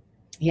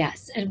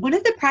 Yes, and one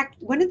of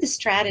the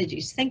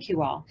strategies, thank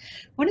you all,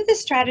 one of the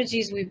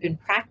strategies we've been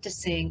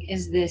practicing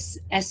is this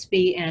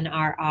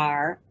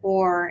SBNRR,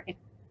 or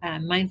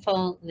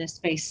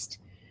mindfulness-based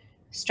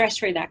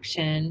stress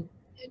reduction.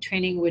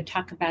 Training would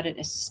talk about it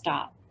as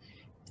STOP.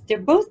 They're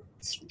both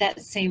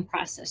that same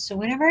process. So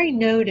whenever I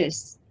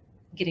notice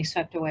getting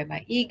swept away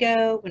by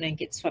ego, when I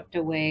get swept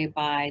away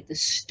by the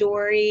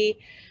story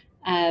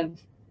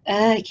of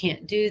I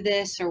can't do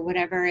this or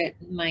whatever it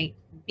might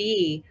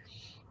be,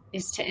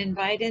 is to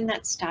invite in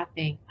that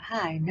stopping.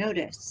 I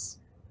notice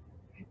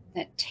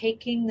that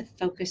taking the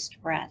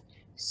focused breath,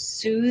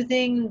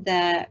 soothing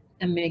the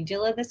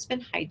amygdala that's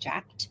been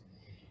hijacked,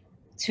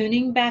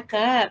 tuning back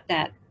up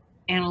that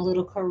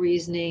analytical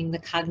reasoning, the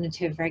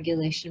cognitive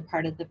regulation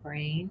part of the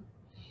brain,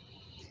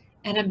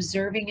 and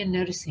observing and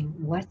noticing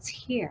what's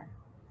here.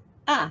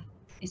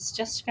 It's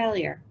just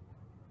failure.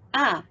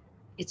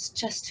 It's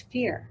just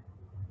fear.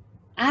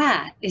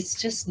 It's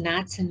just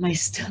knots in my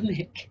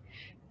stomach.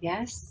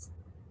 Yes?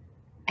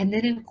 And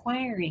then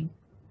inquiring,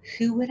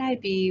 who would I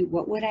be?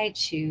 What would I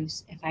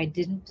choose if I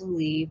didn't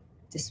believe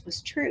this was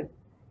true?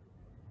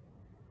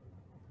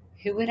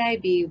 Who would I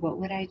be? What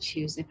would I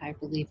choose if I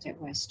believed it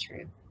was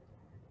true?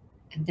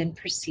 And then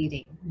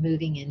proceeding,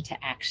 moving into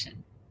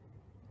action.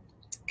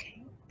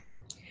 Okay.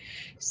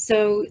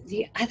 So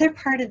the other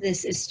part of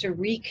this is to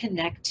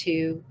reconnect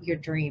to your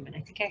dream. And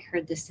I think I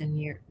heard this in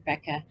your,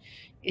 Becca,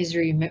 is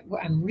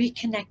I'm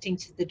reconnecting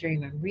to the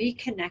dream. I'm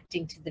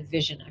reconnecting to the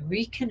vision. I'm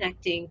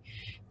reconnecting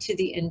to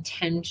the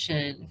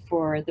intention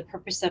for the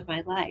purpose of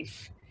my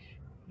life.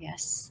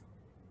 Yes,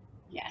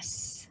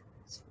 yes.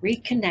 It's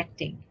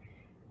reconnecting.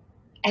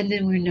 And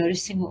then we're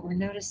noticing what we're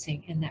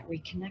noticing in that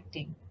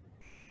reconnecting.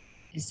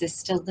 Is this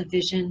still the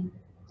vision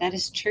that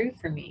is true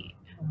for me?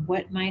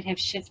 What might have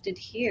shifted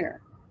here?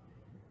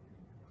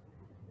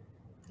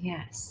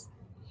 Yes.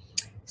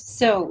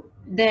 So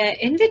the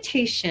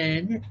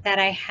invitation that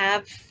I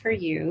have for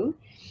you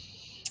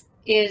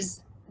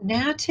is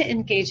now to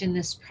engage in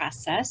this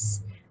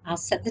process. I'll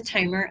set the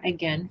timer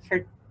again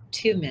for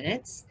 2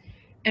 minutes.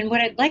 And what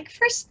I'd like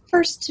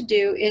first to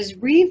do is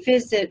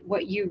revisit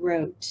what you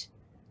wrote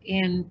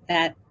in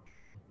that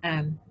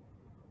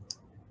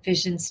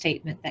vision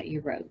statement that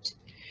you wrote.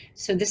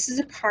 So this is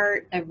a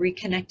part of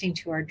reconnecting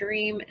to our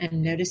dream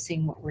and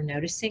noticing what we're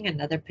noticing,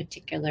 another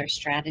particular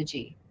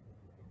strategy.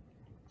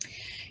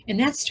 And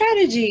that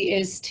strategy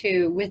is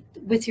to,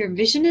 with your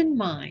vision in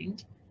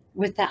mind,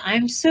 with the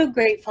I'm so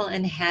grateful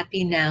and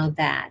happy now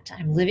that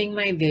I'm living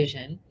my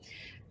vision,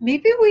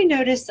 maybe we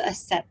notice a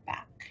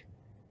setback.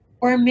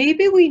 Or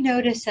maybe we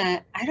notice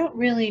that I don't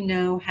really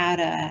know how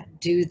to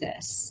do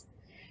this.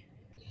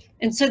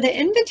 And so the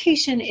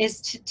invitation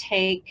is to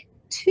take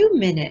 2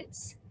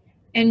 minutes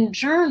and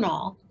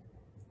journal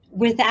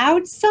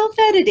without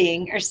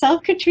self-editing or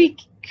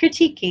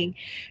self-critiquing,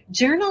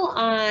 journal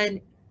on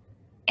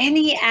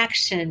any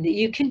action that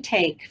you can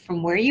take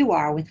from where you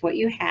are with what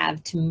you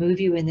have to move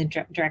you in the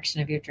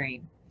direction of your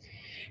dream.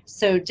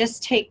 So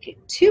just take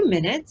 2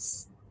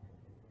 minutes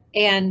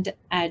and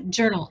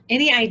journal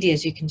any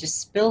ideas. You can just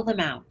spill them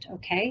out,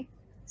 okay?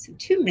 So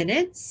 2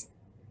 minutes.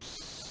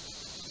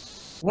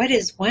 What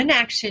is one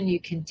action you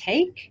can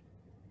take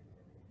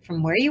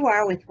from where you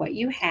are with what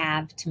you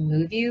have to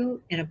move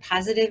you in a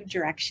positive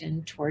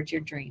direction towards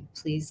your dream?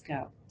 Please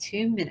go.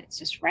 2 minutes,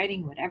 just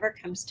writing whatever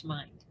comes to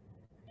mind.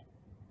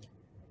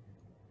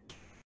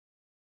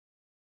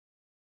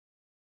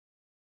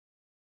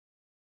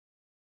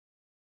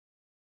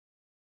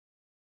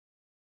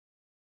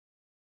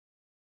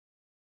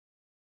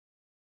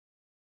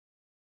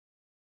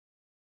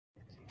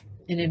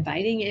 And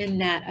inviting in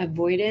that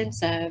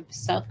avoidance of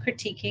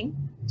self-critiquing,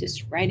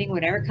 just writing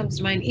whatever comes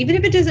to mind, even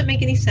if it doesn't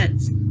make any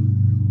sense.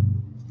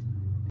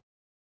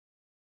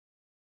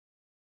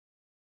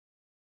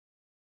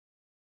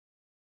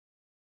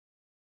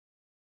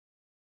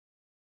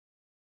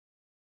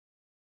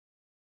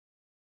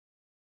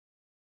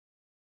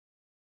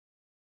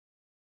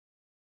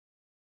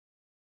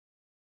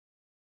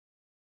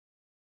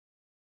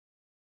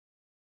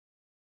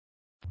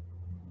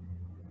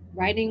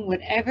 Writing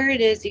whatever it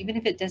is, even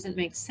if it doesn't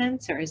make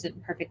sense or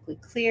isn't perfectly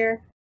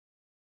clear.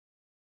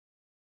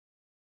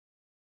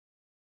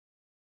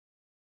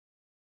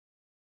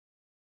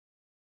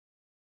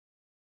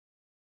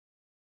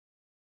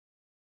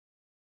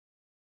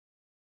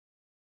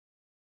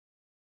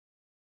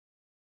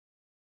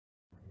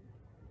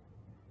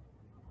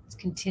 It's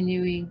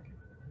continuing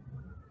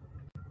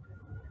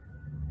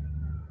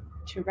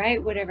to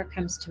write whatever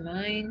comes to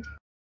mind.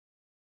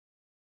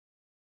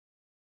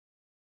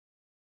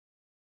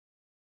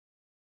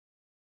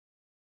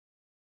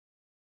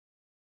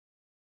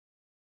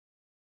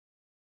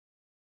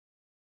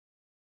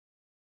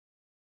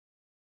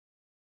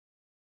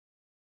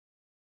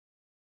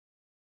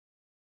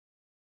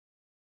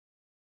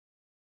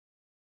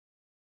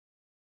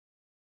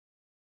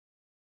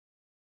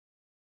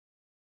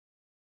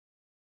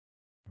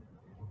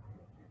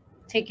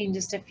 Taking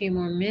just a few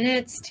more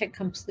minutes to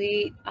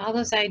complete all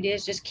those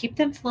ideas. Just keep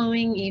them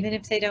flowing, even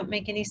if they don't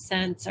make any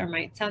sense or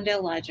might sound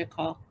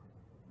illogical.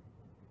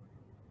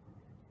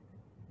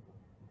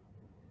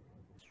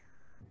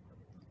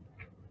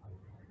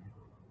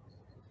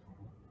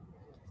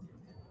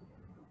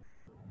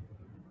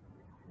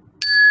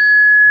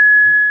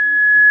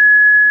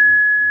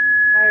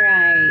 All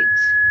right,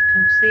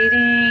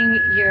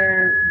 completing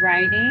your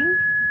writing.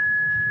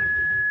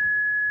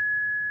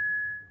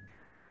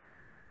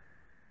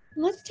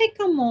 Let's take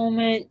a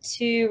moment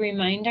to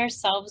remind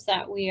ourselves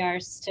that we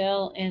are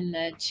still in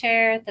the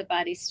chair, the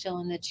body's still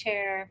in the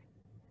chair.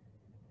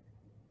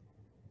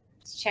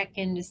 Let's check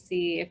in to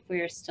see if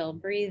we're still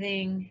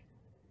breathing.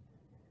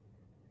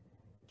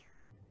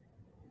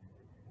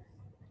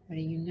 What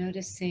are you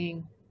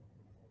noticing?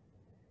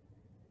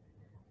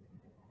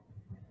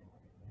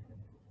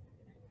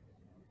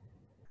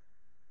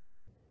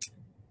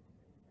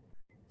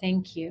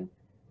 Thank you.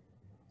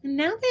 And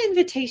now the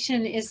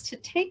invitation is to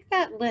take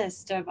that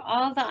list of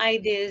all the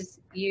ideas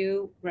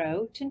you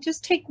wrote and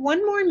just take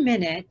one more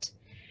minute,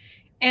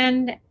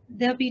 and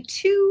there'll be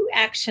 2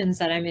 actions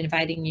that I'm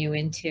inviting you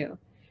into.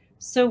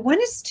 So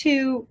one is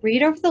to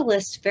read over the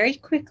list very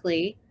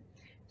quickly,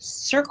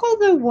 circle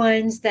the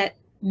ones that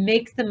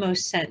make the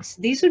most sense.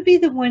 These would be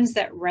the ones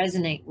that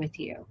resonate with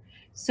you.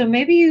 So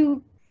maybe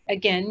you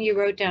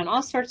wrote down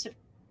all sorts of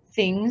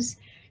things,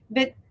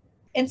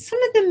 and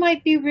some of them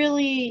might be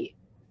really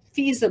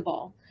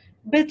feasible,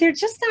 but they're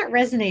just not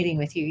resonating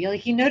with you. You're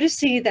like, you notice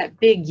that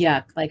big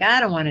yuck, like, I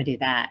don't want to do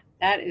that.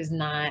 That is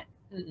not,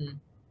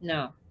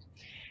 no.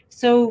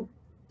 So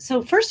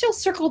first you'll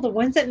circle the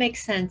ones that make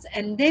sense,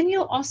 and then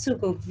you'll also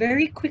go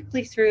very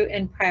quickly through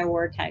and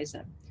prioritize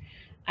them.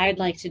 I'd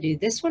like to do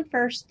this one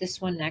first, this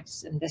one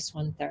next, and this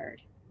one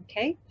third.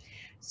 Okay?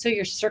 So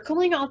you're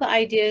circling all the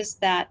ideas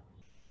that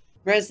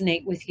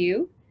resonate with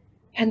you,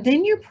 and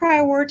then you're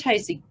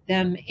prioritizing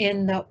them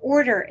in the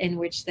order in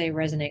which they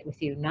resonate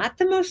with you, not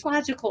the most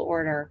logical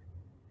order,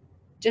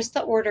 just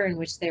the order in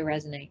which they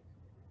resonate.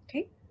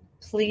 Okay?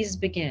 Please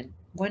begin.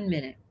 1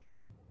 minute.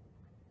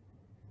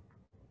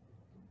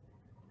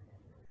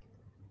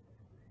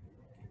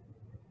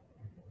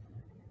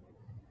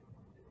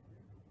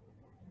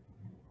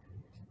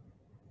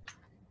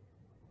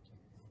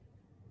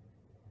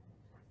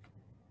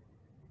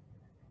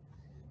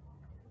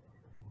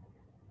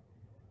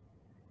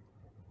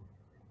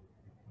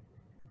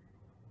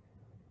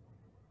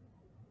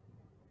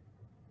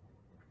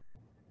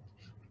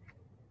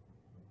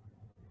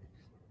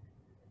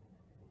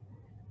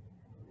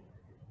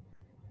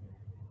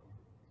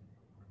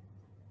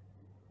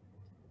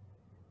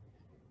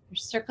 You're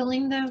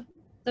circling the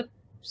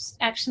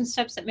action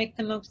steps that make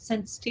the most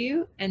sense to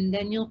you, and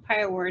then you'll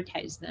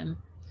prioritize them,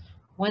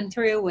 1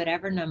 through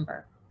whatever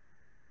number.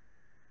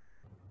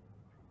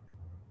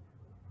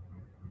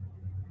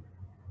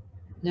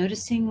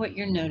 Noticing what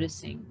you're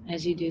noticing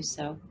as you do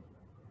so.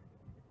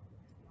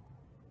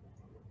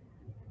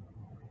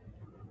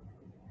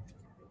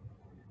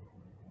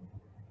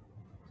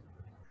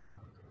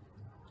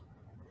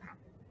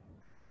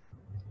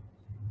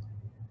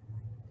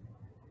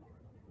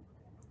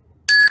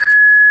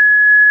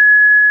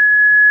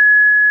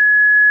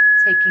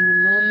 Taking a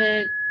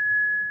moment,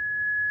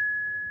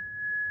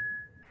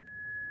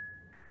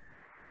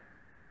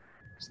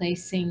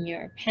 placing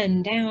your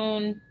pen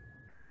down,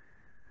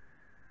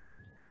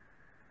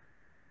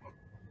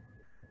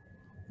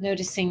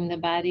 noticing the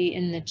body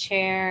in the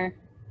chair,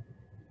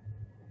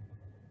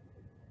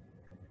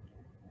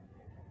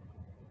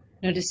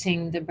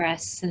 noticing the breath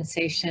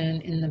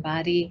sensation in the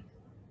body.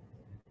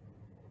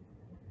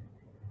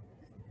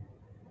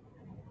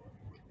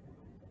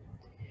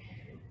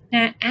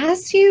 Now,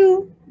 as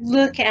you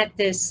look at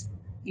this,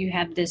 you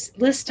have this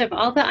list of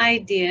all the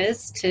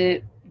ideas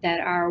that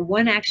are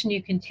one action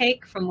you can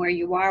take from where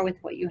you are with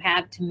what you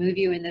have to move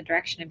you in the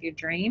direction of your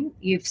dream.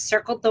 You've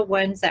circled the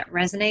ones that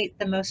resonate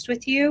the most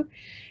with you,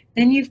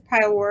 then you've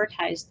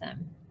prioritized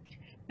them.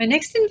 My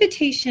next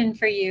invitation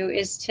for you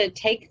is to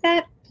take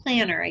that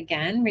planner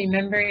again,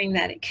 remembering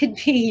that it could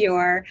be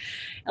your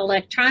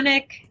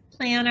electronic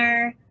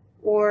planner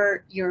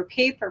or your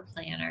paper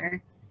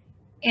planner.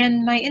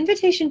 And my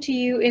invitation to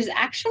you is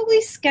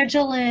actually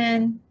schedule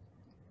in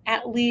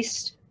at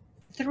least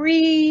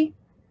 3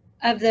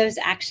 of those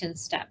action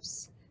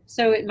steps.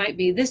 So it might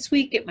be this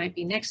week, it might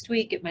be next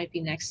week, it might be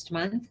next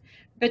month,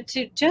 but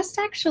to just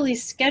actually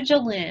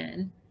schedule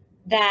in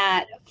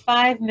that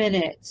 5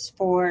 minutes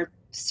for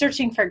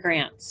searching for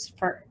grants,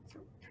 for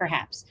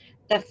perhaps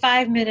the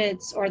 5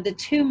 minutes or the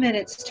 2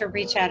 minutes to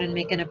reach out and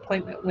make an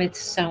appointment with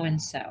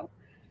so-and-so,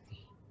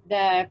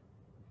 the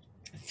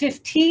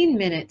 15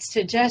 minutes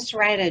to just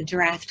write a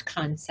draft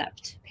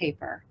concept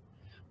paper.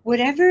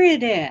 Whatever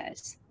it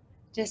is,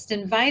 just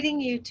inviting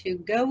you to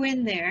go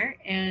in there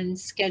and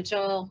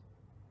schedule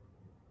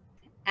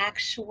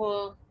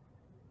actual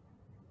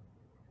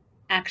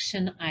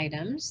action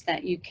items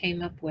that you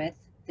came up with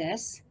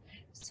this.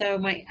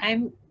 So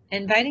I'm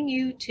inviting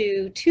you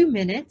to 2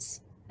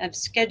 minutes of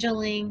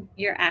scheduling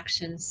your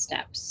action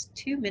steps.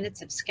 2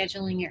 minutes of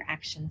scheduling your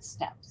action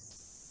steps.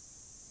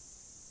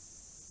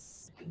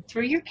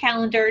 Through your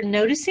calendar,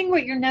 noticing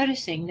what you're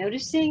noticing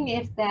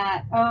if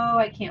that, oh,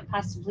 I can't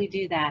possibly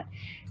do that,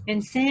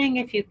 and seeing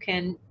if you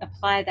can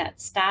apply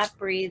that stop,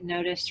 breathe,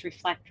 notice,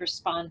 reflect,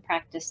 respond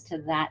practice to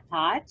that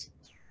thought.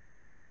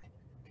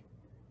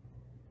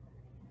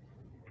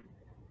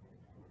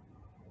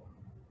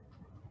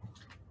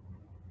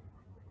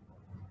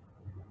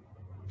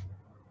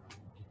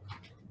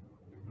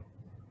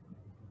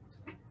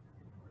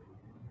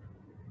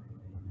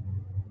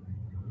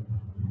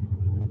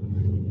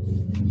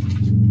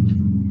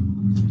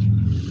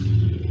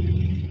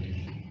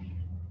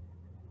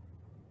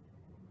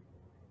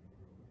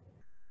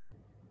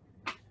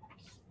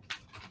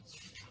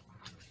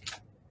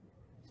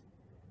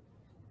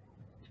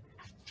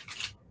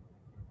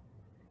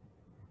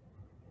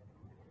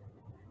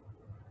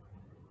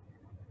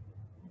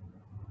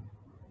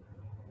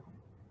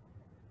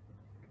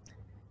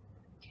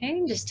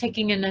 Okay, just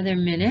taking another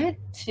minute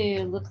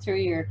to look through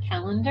your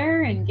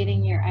calendar and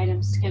getting your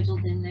items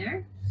scheduled in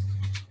there.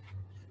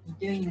 I'm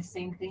doing the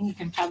same thing, you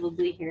can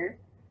probably hear.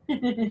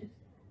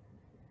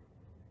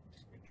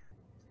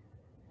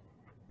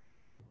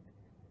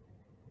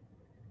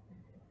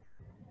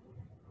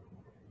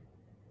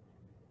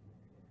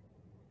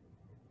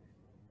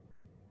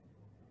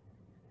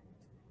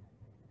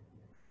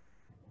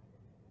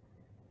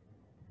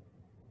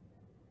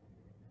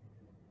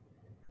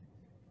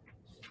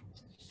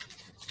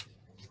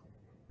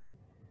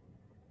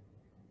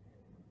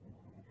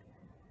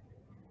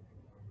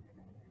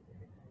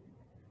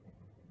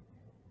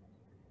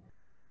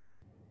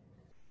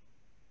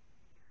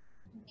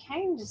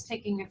 Okay, I'm just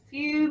taking a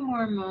few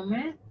more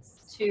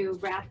moments to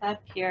wrap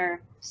up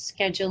your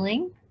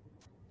scheduling.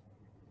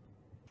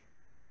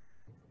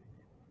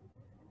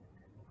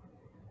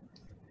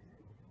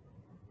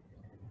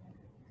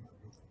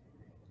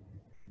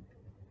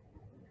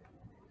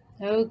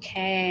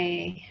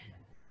 Okay,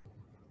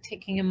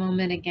 taking a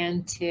moment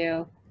again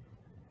to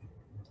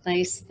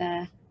place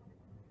the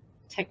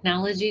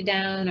technology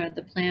down or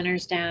the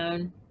planners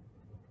down.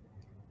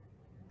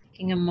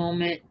 Taking a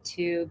moment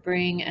to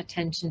bring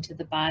attention to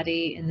the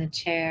body in the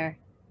chair,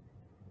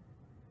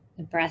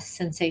 the breath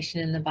sensation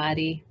in the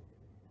body.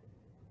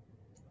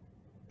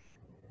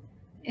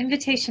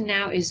 Invitation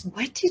now is,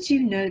 what did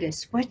you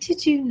notice? What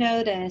did you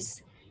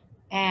notice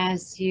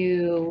as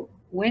you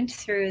went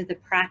through the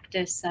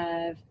practice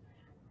of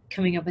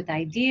coming up with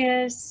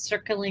ideas,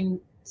 circling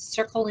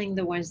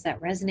the ones that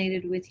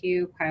resonated with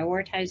you,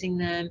 prioritizing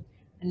them,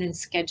 and then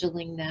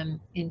scheduling them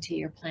into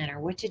your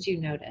planner? What did you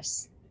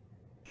notice?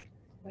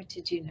 What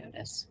did you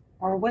notice?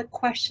 Or what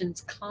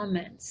questions,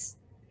 comments,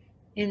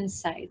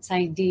 insights,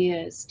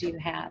 ideas do you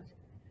have?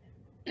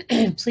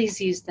 Please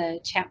use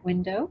the chat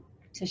window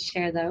to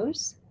share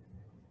those.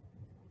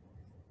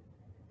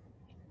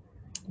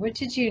 What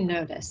did you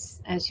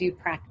notice as you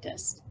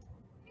practiced?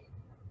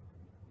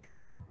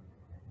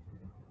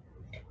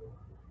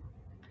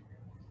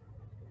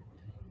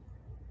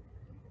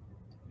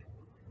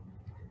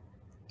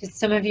 Did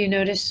some of you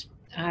notice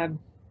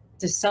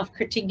the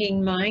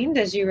self-critiquing mind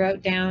as you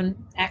wrote down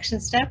action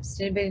steps?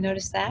 Did anybody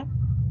notice that?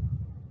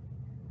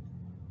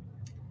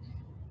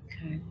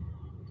 Okay.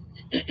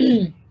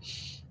 Did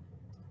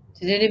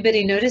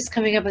anybody notice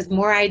coming up with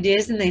more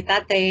ideas than they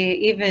thought they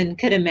even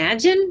could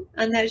imagine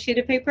on that sheet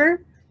of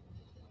paper?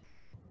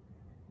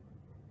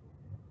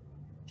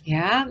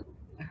 Yeah?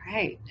 All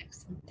right.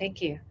 Excellent.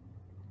 Thank you.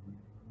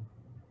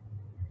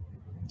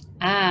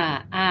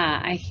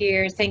 I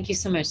hear. Thank you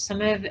so much.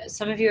 Some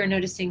of you are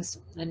noticing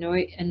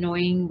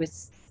annoyance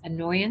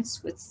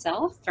with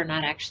self for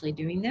not actually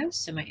doing those.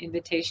 So my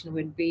invitation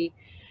would be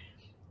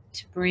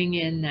to bring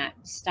in that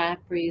stop,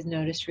 breathe,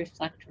 notice,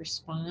 reflect,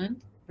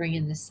 respond. Bring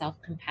in the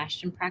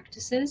self-compassion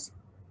practices.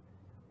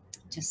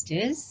 Just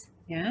is,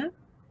 yeah,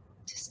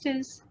 just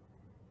is.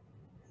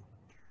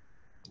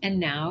 And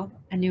now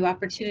a new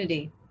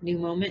opportunity, new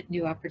moment,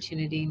 new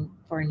opportunity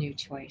for a new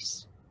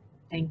choice.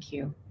 Thank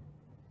you.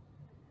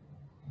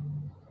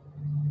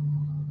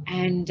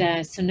 And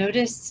so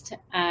noticed,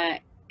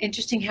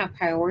 interesting how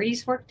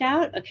priorities worked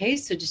out. Okay,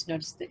 so just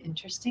notice the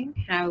interesting,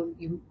 how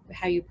you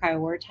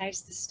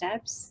prioritize the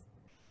steps.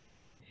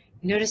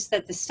 You notice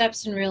that the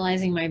steps in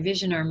realizing my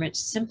vision are much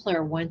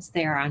simpler once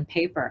they are on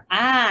paper.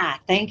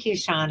 Thank you,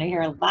 Sean. I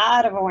hear a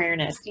lot of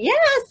awareness.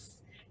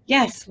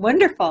 Yes,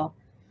 wonderful.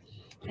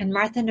 And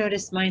Martha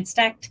noticed mine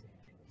stacked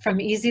from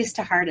easiest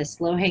to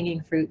hardest,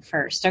 low-hanging fruit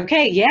first.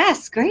 Okay,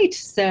 yes, great.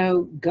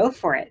 So go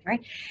for it,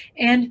 right?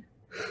 And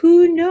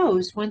who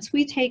knows, once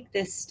we take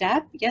this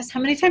step, yes, how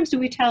many times do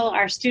we tell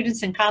our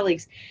students and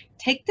colleagues,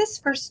 take this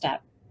first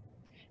step,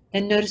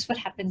 then notice what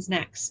happens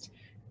next.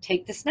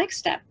 Take this next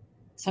step.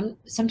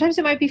 Sometimes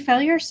it might be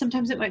failure,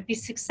 sometimes it might be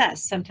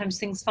success. Sometimes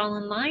things fall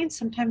in line,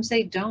 sometimes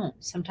they don't.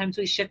 Sometimes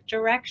we shift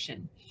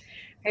direction,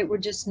 right? We're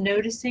just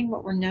noticing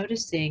what we're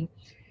noticing,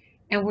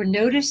 and we're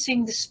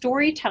noticing the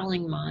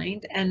storytelling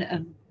mind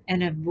and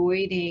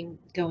avoiding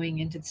going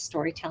into the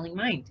storytelling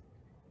mind.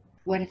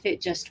 What if it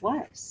just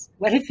was?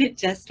 What if it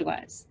just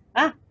was?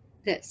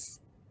 This.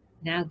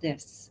 Now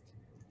this.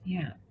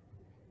 Yeah.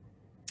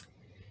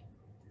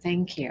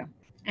 Thank you.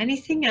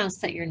 Anything else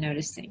that you're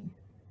noticing?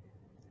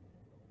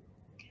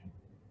 Okay.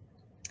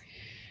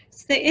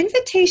 So the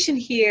invitation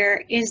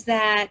here is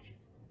that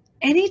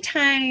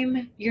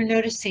anytime you're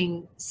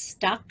noticing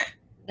stuck,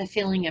 the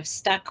feeling of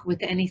stuck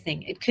with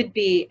anything, it could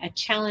be a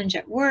challenge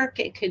at work,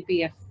 it could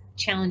be a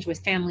challenge with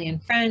family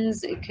and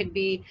friends, it could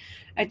be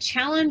a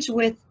challenge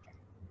with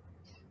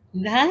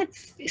not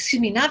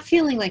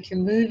feeling like you're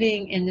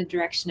moving in the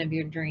direction of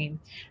your dream.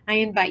 I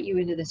invite you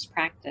into this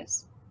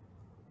practice.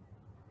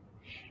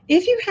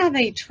 If you have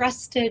a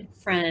trusted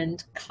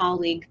friend,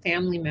 colleague,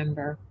 family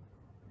member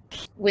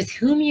with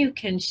whom you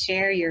can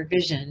share your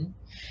vision,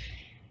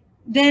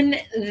 then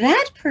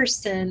that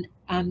person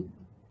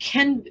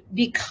can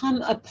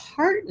become a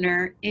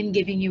partner in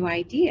giving you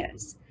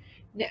ideas.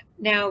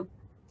 Now,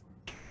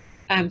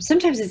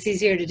 sometimes it's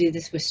easier to do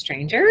this with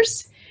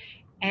strangers.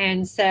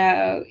 And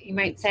so you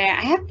might say,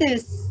 I have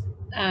this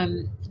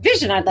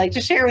vision I'd like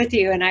to share with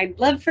you, and I'd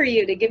love for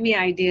you to give me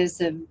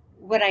ideas of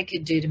what I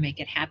could do to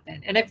make it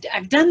happen. And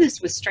I've done this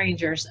with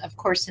strangers, of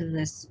course, in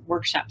this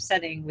workshop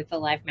setting with the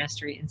Life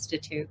Mastery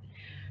Institute.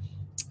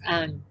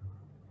 And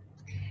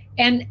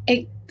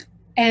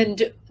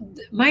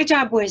my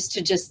job was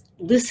to just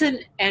listen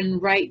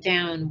and write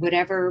down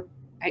whatever.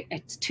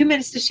 It's 2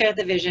 minutes to share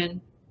the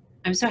vision.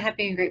 I'm so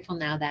happy and grateful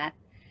now that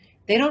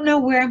they don't know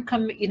where I'm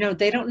coming,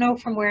 they don't know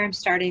from where I'm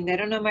starting. They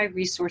don't know my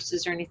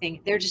resources or anything.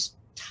 They're just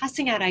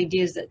tossing out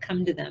ideas that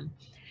come to them.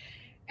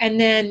 And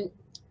then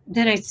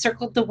I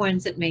circled the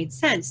ones that made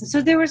sense. And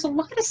so there was a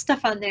lot of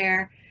stuff on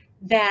there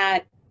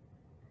that,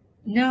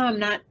 no, I'm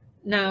not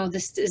no,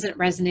 this isn't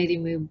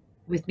resonating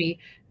with me.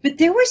 But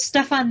there was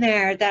stuff on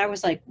there that I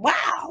was like,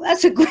 wow,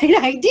 that's a great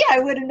idea. I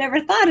would have never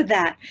thought of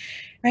that,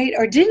 right?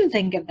 Or didn't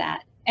think of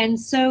that. And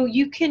so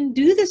you can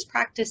do this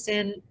practice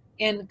in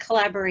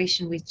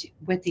collaboration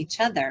with each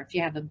other. If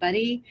you have a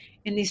buddy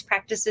in these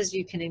practices,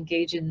 you can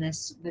engage in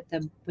this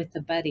with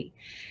the buddy.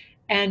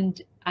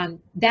 And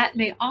that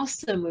may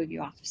also move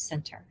you off of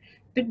center.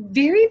 But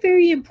very,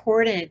 very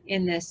important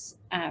in this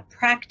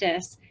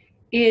practice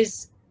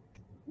is,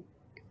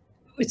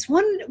 it's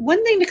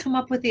one thing to come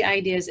up with the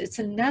ideas. It's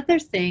another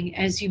thing,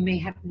 as you may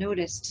have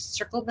noticed, to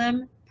circle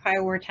them,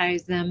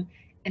 prioritize them,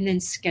 and then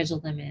schedule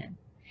them in.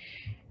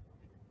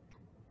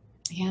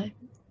 Yeah.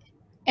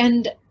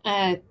 And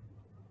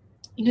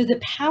you know, the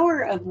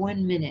power of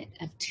 1 minute,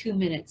 of 2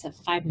 minutes, of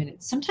 5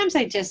 minutes. Sometimes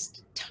I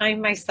just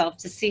time myself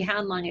to see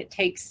how long it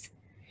takes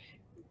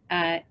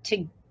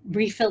to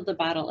refill the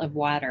bottle of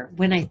water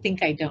when I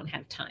think I don't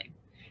have time,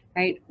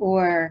 right?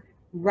 Or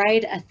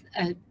write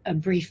a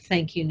brief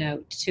thank you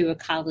note to a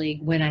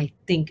colleague when I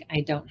think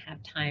I don't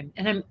have time.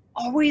 And I'm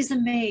always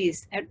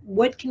amazed at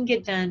what can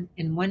get done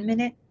in 1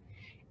 minute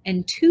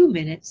and 2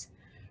 minutes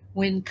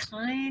when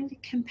kind,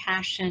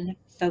 compassion,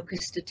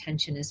 focused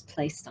attention is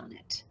placed on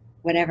it,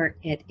 whatever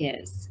it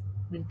is.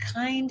 When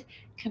kind,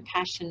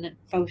 compassion,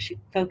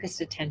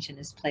 focused attention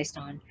is placed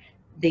on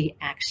the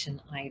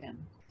action item.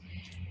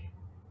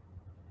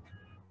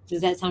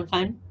 Does that sound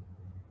fun?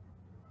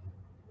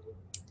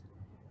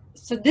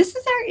 So this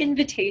is our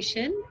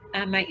invitation.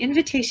 My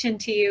invitation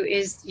to you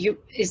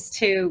is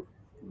to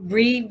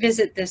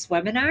revisit this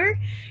webinar.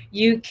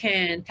 You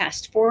can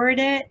fast forward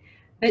it,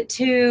 but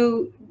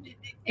to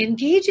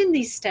engage in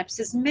these steps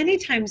as many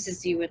times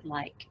as you would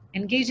like.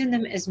 Engage in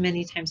them as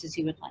many times as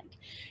you would like.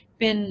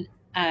 Been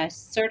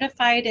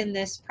certified in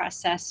this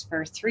process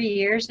for 3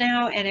 years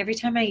now, and every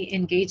time I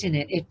engage in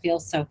it, it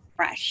feels so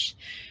fresh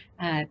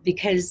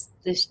because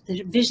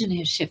the vision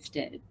has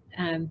shifted.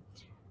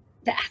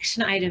 The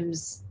action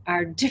items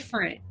are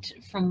different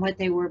from what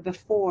they were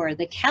before.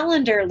 The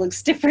calendar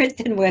looks different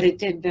than what it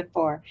did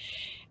before.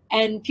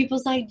 And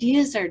people's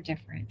ideas are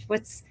different.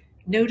 What's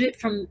noted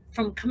from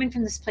coming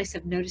from this place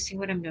of noticing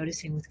what I'm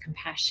noticing with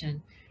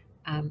compassion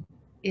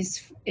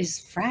is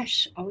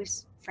fresh,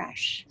 always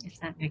fresh, if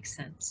that makes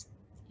sense.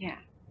 Yeah.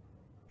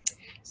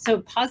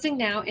 So pausing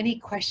now, any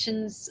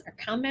questions or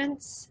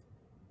comments,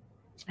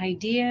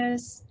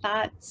 ideas,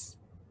 thoughts?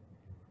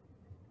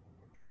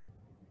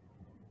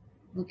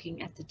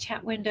 Looking at the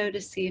chat window to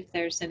see if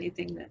there's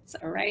anything that's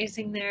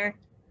arising there.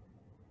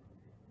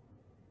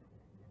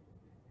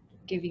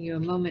 Giving you a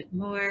moment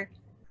more.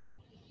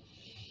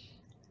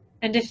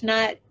 And if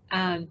not,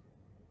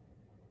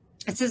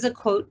 this is a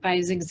quote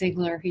by Zig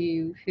Ziglar,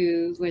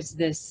 who was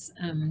this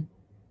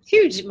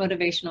huge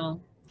motivational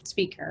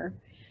speaker.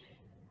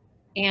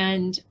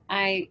 And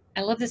I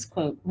love this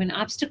quote. When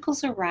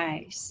obstacles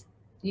arise,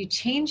 you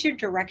change your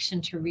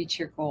direction to reach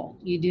your goal.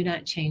 You do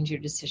not change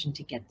your decision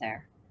to get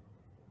there.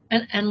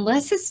 And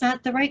unless it's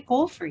not the right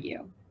goal for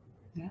you.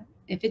 Yeah.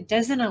 If it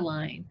doesn't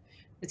align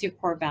with your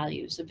core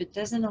values, if it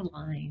doesn't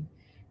align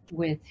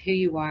with who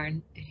you are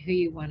and who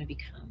you want to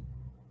become.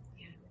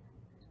 Yeah.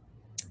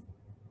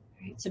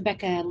 All right. So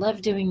Becca, I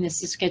love doing this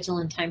to schedule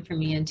in time for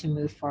me and to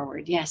move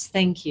forward. Yes,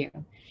 thank you.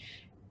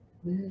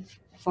 Move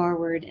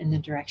forward in the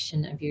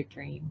direction of your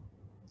dream.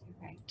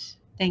 Right.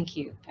 Thank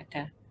you,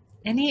 Becca.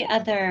 Any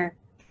other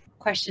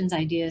questions,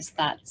 ideas,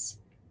 thoughts?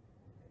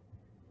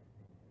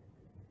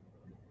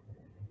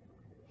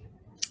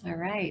 All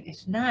right.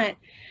 If not,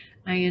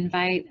 I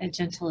invite a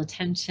gentle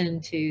attention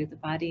to the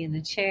body in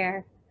the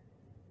chair,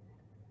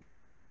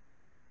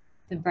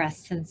 the breath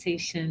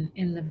sensation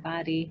in the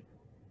body,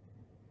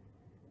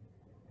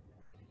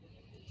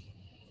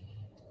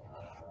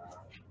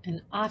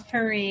 and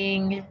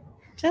offering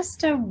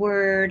just a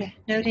word,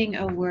 noting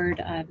a word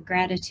of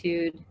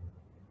gratitude.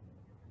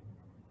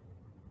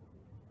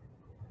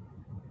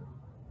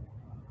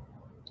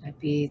 Might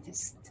be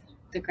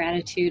the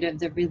gratitude of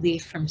the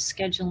relief from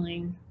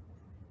scheduling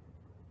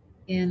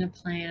in a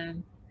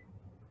plan,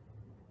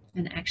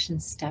 an action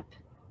step.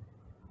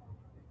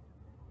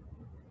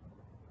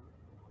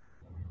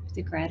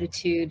 The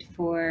gratitude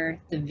for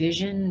the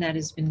vision that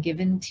has been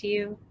given to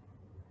you.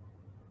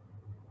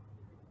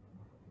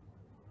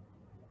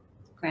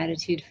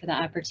 Gratitude for the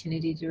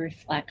opportunity to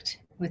reflect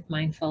with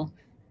mindful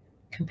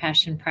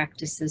compassion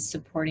practices,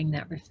 supporting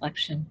that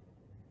reflection,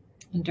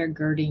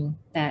 undergirding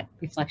that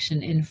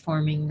reflection,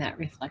 informing that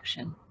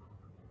reflection.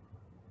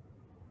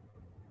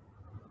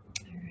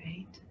 All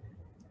right.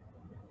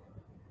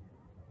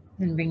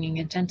 And bringing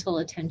a gentle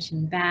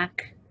attention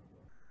back.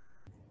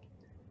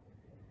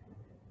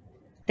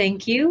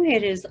 Thank you.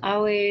 It is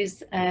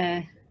always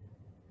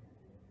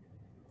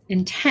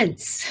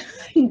intense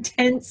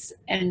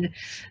and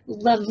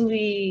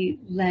lovely,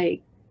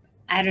 like,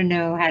 I don't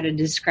know how to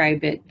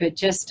describe it, but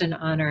just an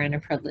honor and a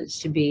privilege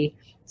to be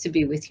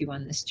with you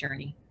on this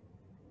journey.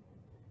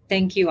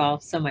 Thank you all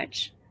so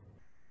much.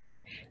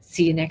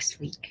 See you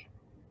next week.